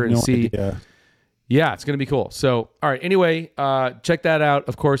hear and see. Idea. Yeah, it's going to be cool. So, all right. Anyway, check that out.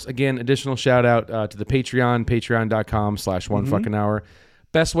 Of course, again, additional shout out to the Patreon, patreon.com/onefuckinghour.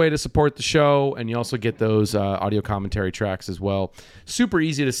 Best way to support the show. And you also get those audio commentary tracks as well. Super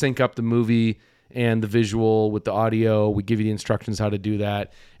easy to sync up the movie and the visual with the audio. We give you the instructions how to do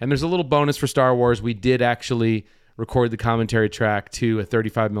that. And there's a little bonus for Star Wars. We did actually record the commentary track to a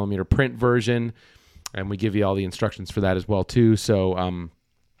 35 millimeter print version. And we give you all the instructions for that as well, too. So,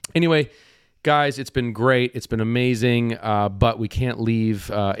 anyway, guys, it's been great. It's been amazing. But we can't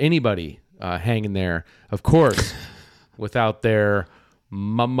leave anybody hanging there, of course, without their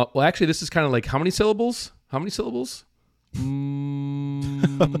mama. Well, actually, this is kind of like how many syllables? How many syllables? 2 How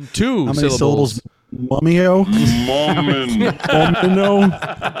many syllables? Mummio? Mummino?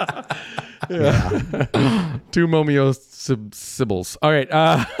 Yeah. 2 Momio Sibbles. All right.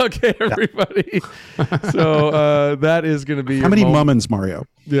 Okay, everybody. So that is going to be... How many Mummins, Mario?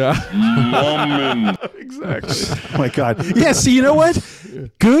 Yeah. Mummin. Exactly. Oh, my God. Yeah, see, you know what?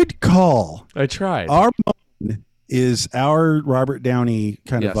 Good call. I tried. Our Mummin is our Robert Downey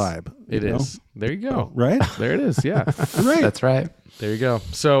kind of vibe. It is. There you go. Right? There it is. Yeah. Right. That's right. There you go.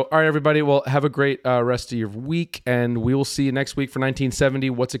 So, all right, everybody. Well, have a great rest of your week, and we will see you next week for 1970.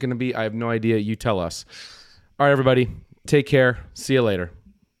 What's it going to be? I have no idea. You tell us. All right, everybody. Take care. See you later.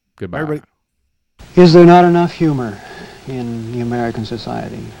 Goodbye. Everybody. Is there not enough humor in the American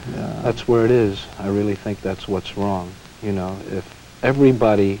society? That's where it is. I really think that's what's wrong. You know, if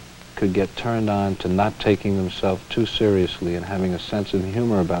everybody could get turned on to not taking themselves too seriously and having a sense of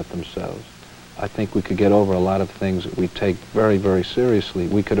humor about themselves, I think we could get over a lot of things that we take very, very seriously.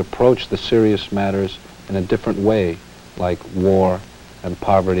 We could approach the serious matters in a different way, like war and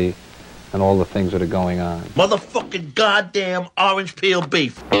poverty and all the things that are going on. Motherfucking goddamn orange peel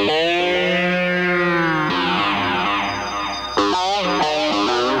beef.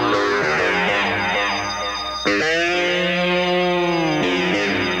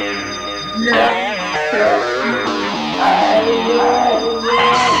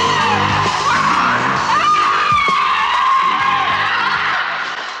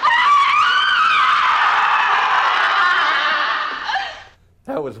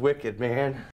 That was wicked, man.